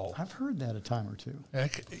 10-foot pole. I've heard that a time or two.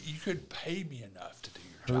 You could pay me enough to do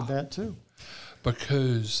your job. Heard that too.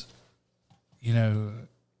 Because,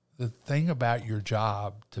 the thing about your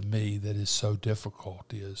job to me that is so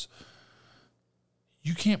difficult is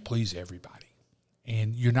you can't please everybody,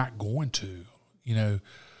 and you're not going to, and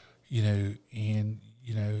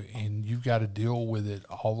you've got to deal with it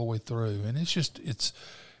all the way through. And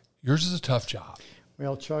yours is a tough job.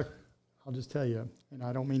 Well, Chuck, I'll just tell you, and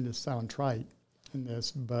I don't mean to sound trite in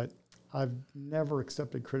this, but I've never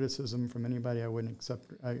accepted criticism from anybody I wouldn't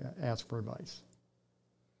ask for advice.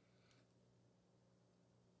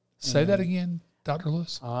 Say that again, Dr.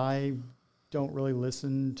 Lewis. I don't really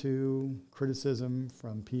listen to criticism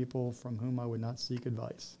from people from whom I would not seek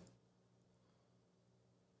advice.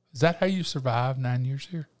 Is that how you survived 9 years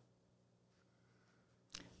here?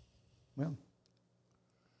 Well,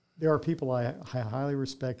 there are people I highly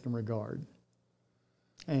respect and regard.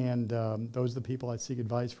 And those are the people I seek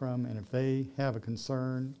advice from. And if they have a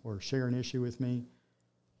concern or share an issue with me,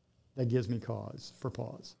 that gives me cause for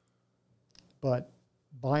pause. But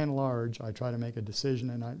by and large, I try to make a decision.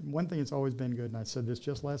 And one thing that's always been good, and I said this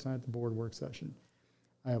just last night at the board work session,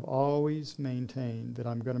 I have always maintained that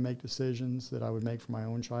I'm going to make decisions that I would make for my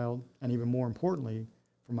own child, and even more importantly,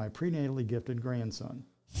 for my prenatally gifted grandson.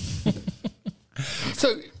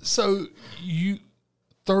 So you,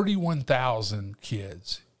 31,000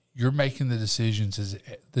 kids, you're making the decision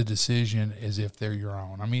as if they're your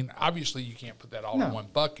own. I mean, obviously you can't put that all in one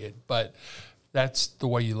bucket, but that's the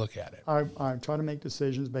way you look at it. I try to make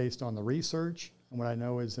decisions based on the research and what I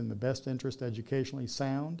know is in the best interest, educationally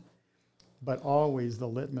sound. But always the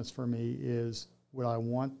litmus for me is, would I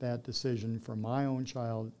want that decision for my own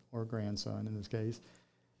child or grandson in this case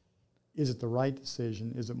is it the right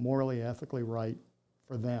decision? Is it morally, ethically right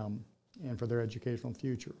for them and for their educational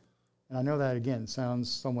future? And I know that, again,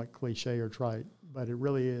 sounds somewhat cliche or trite, but it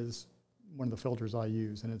really is one of the filters I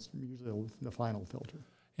use, and it's usually the final filter.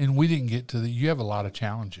 And we didn't get to you have a lot of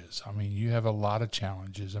challenges. I mean, you have a lot of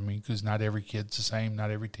challenges. I mean, because not every kid's the same, not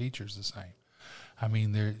every teacher's the same. I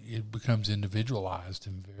mean, it becomes individualized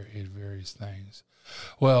in various things.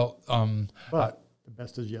 Well, but the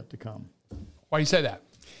best is yet to come. Why do you say that?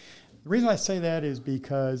 The reason I say that is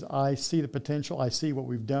because I see the potential. I see what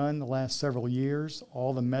we've done the last several years.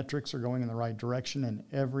 All the metrics are going in the right direction in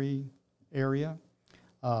every area.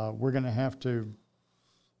 We're going to have to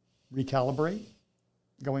recalibrate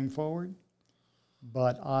going forward,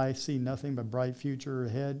 but I see nothing but bright future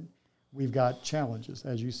ahead. We've got challenges,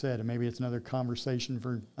 as you said, and maybe it's another conversation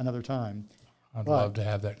for another time. I'd love to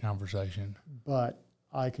have that conversation. But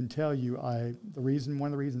I can tell you, one of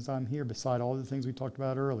the reasons I'm here, beside all the things we talked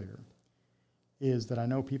about earlier, is that I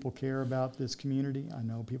know people care about this community. I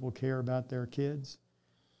know people care about their kids,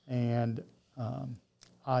 and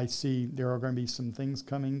I see there are going to be some things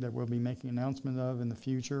coming that we'll be making an announcement of in the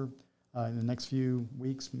future, in the next few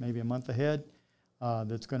weeks, maybe a month ahead,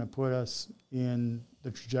 that's going to put us in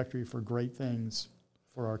the trajectory for great things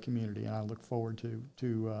for our community, and I look forward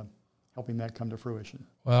to helping that come to fruition.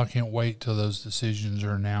 Well, I can't wait till those decisions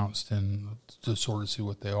are announced and to sort of see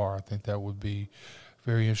what they are. I think that would be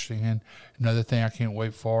very interesting. And another thing I can't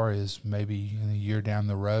wait for is maybe in a year down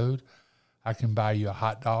the road, I can buy you a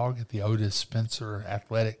hot dog at the Otis Spencer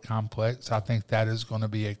Athletic Complex. I think that is going to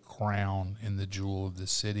be a crown in the jewel of the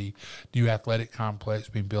city. New athletic complex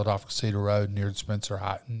being built off Cedar Road near Spencer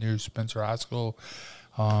High School.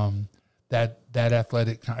 That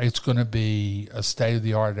athletic, it's going to be a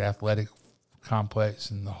state-of-the-art athletic complex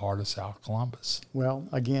in the heart of South Columbus. Well,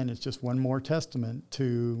 again, it's just one more testament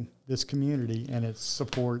to this community and its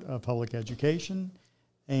support of public education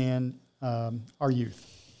and our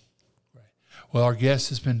youth. Well, our guest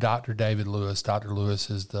has been Dr. David Lewis. Dr. Lewis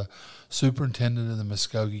is the superintendent of the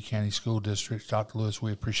Muscogee County School District. Dr. Lewis,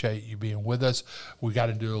 we appreciate you being with us. We got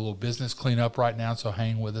to do a little business cleanup right now, so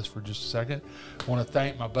hang with us for just a second. I want to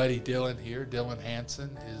thank my buddy Dylan here. Dylan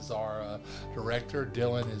Hanson is our director.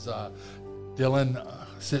 Dylan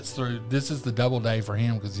sits through. This is the double day for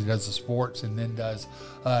him because he does the sports and then does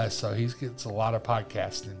us, so he gets a lot of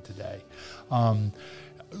podcasting today.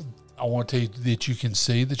 I want to tell you that you can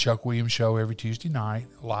see the Chuck Williams Show every Tuesday night,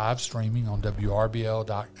 live streaming on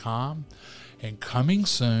WRBL.com. And coming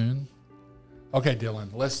soon, okay, Dylan,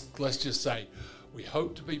 let's just say we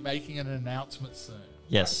hope to be making an announcement soon.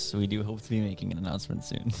 Yes, we do hope to be making an announcement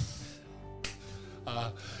soon.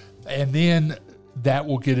 And then that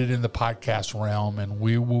will get it in the podcast realm, and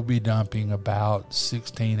we will be dumping about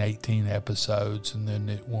 16, 18 episodes, and then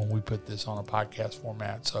when we put this on a podcast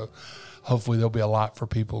format. So hopefully there'll be a lot for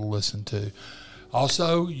people to listen to.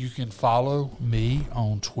 Also, you can follow me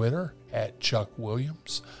on Twitter at Chuck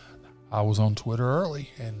Williams. I was on Twitter early,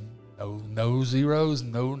 and no zeros,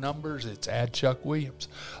 no numbers. It's at Chuck Williams.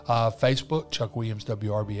 Facebook, Chuck Williams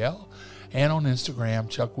WRBL. And on Instagram,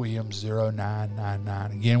 Chuck Williams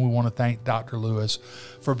 0999. Again, we want to thank Dr. Lewis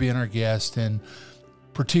for being our guest and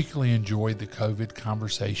particularly enjoyed the COVID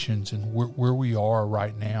conversations and where we are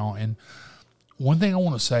right now. And one thing I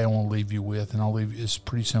want to say, I want to leave you with, and I'll leave you, is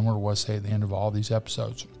pretty similar to what I say at the end of all these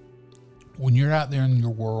episodes. When you're out there in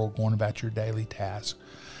your world going about your daily task,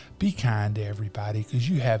 be kind to everybody because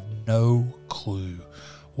you have no clue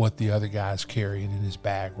what the other guy's carrying in his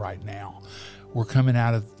bag right now. We're coming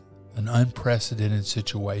out of an unprecedented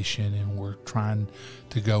situation, and we're trying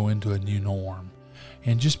to go into a new norm.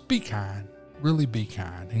 And just be kind. Really be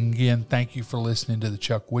kind. And again, thank you for listening to the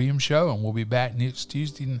Chuck Williams Show, and we'll be back next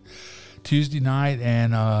Tuesday night,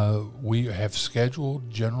 and we have scheduled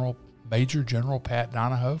Major General Pat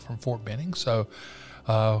Donahoe from Fort Benning. So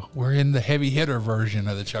we're in the heavy hitter version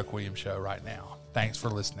of the Chuck Williams Show right now. Thanks for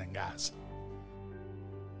listening, guys.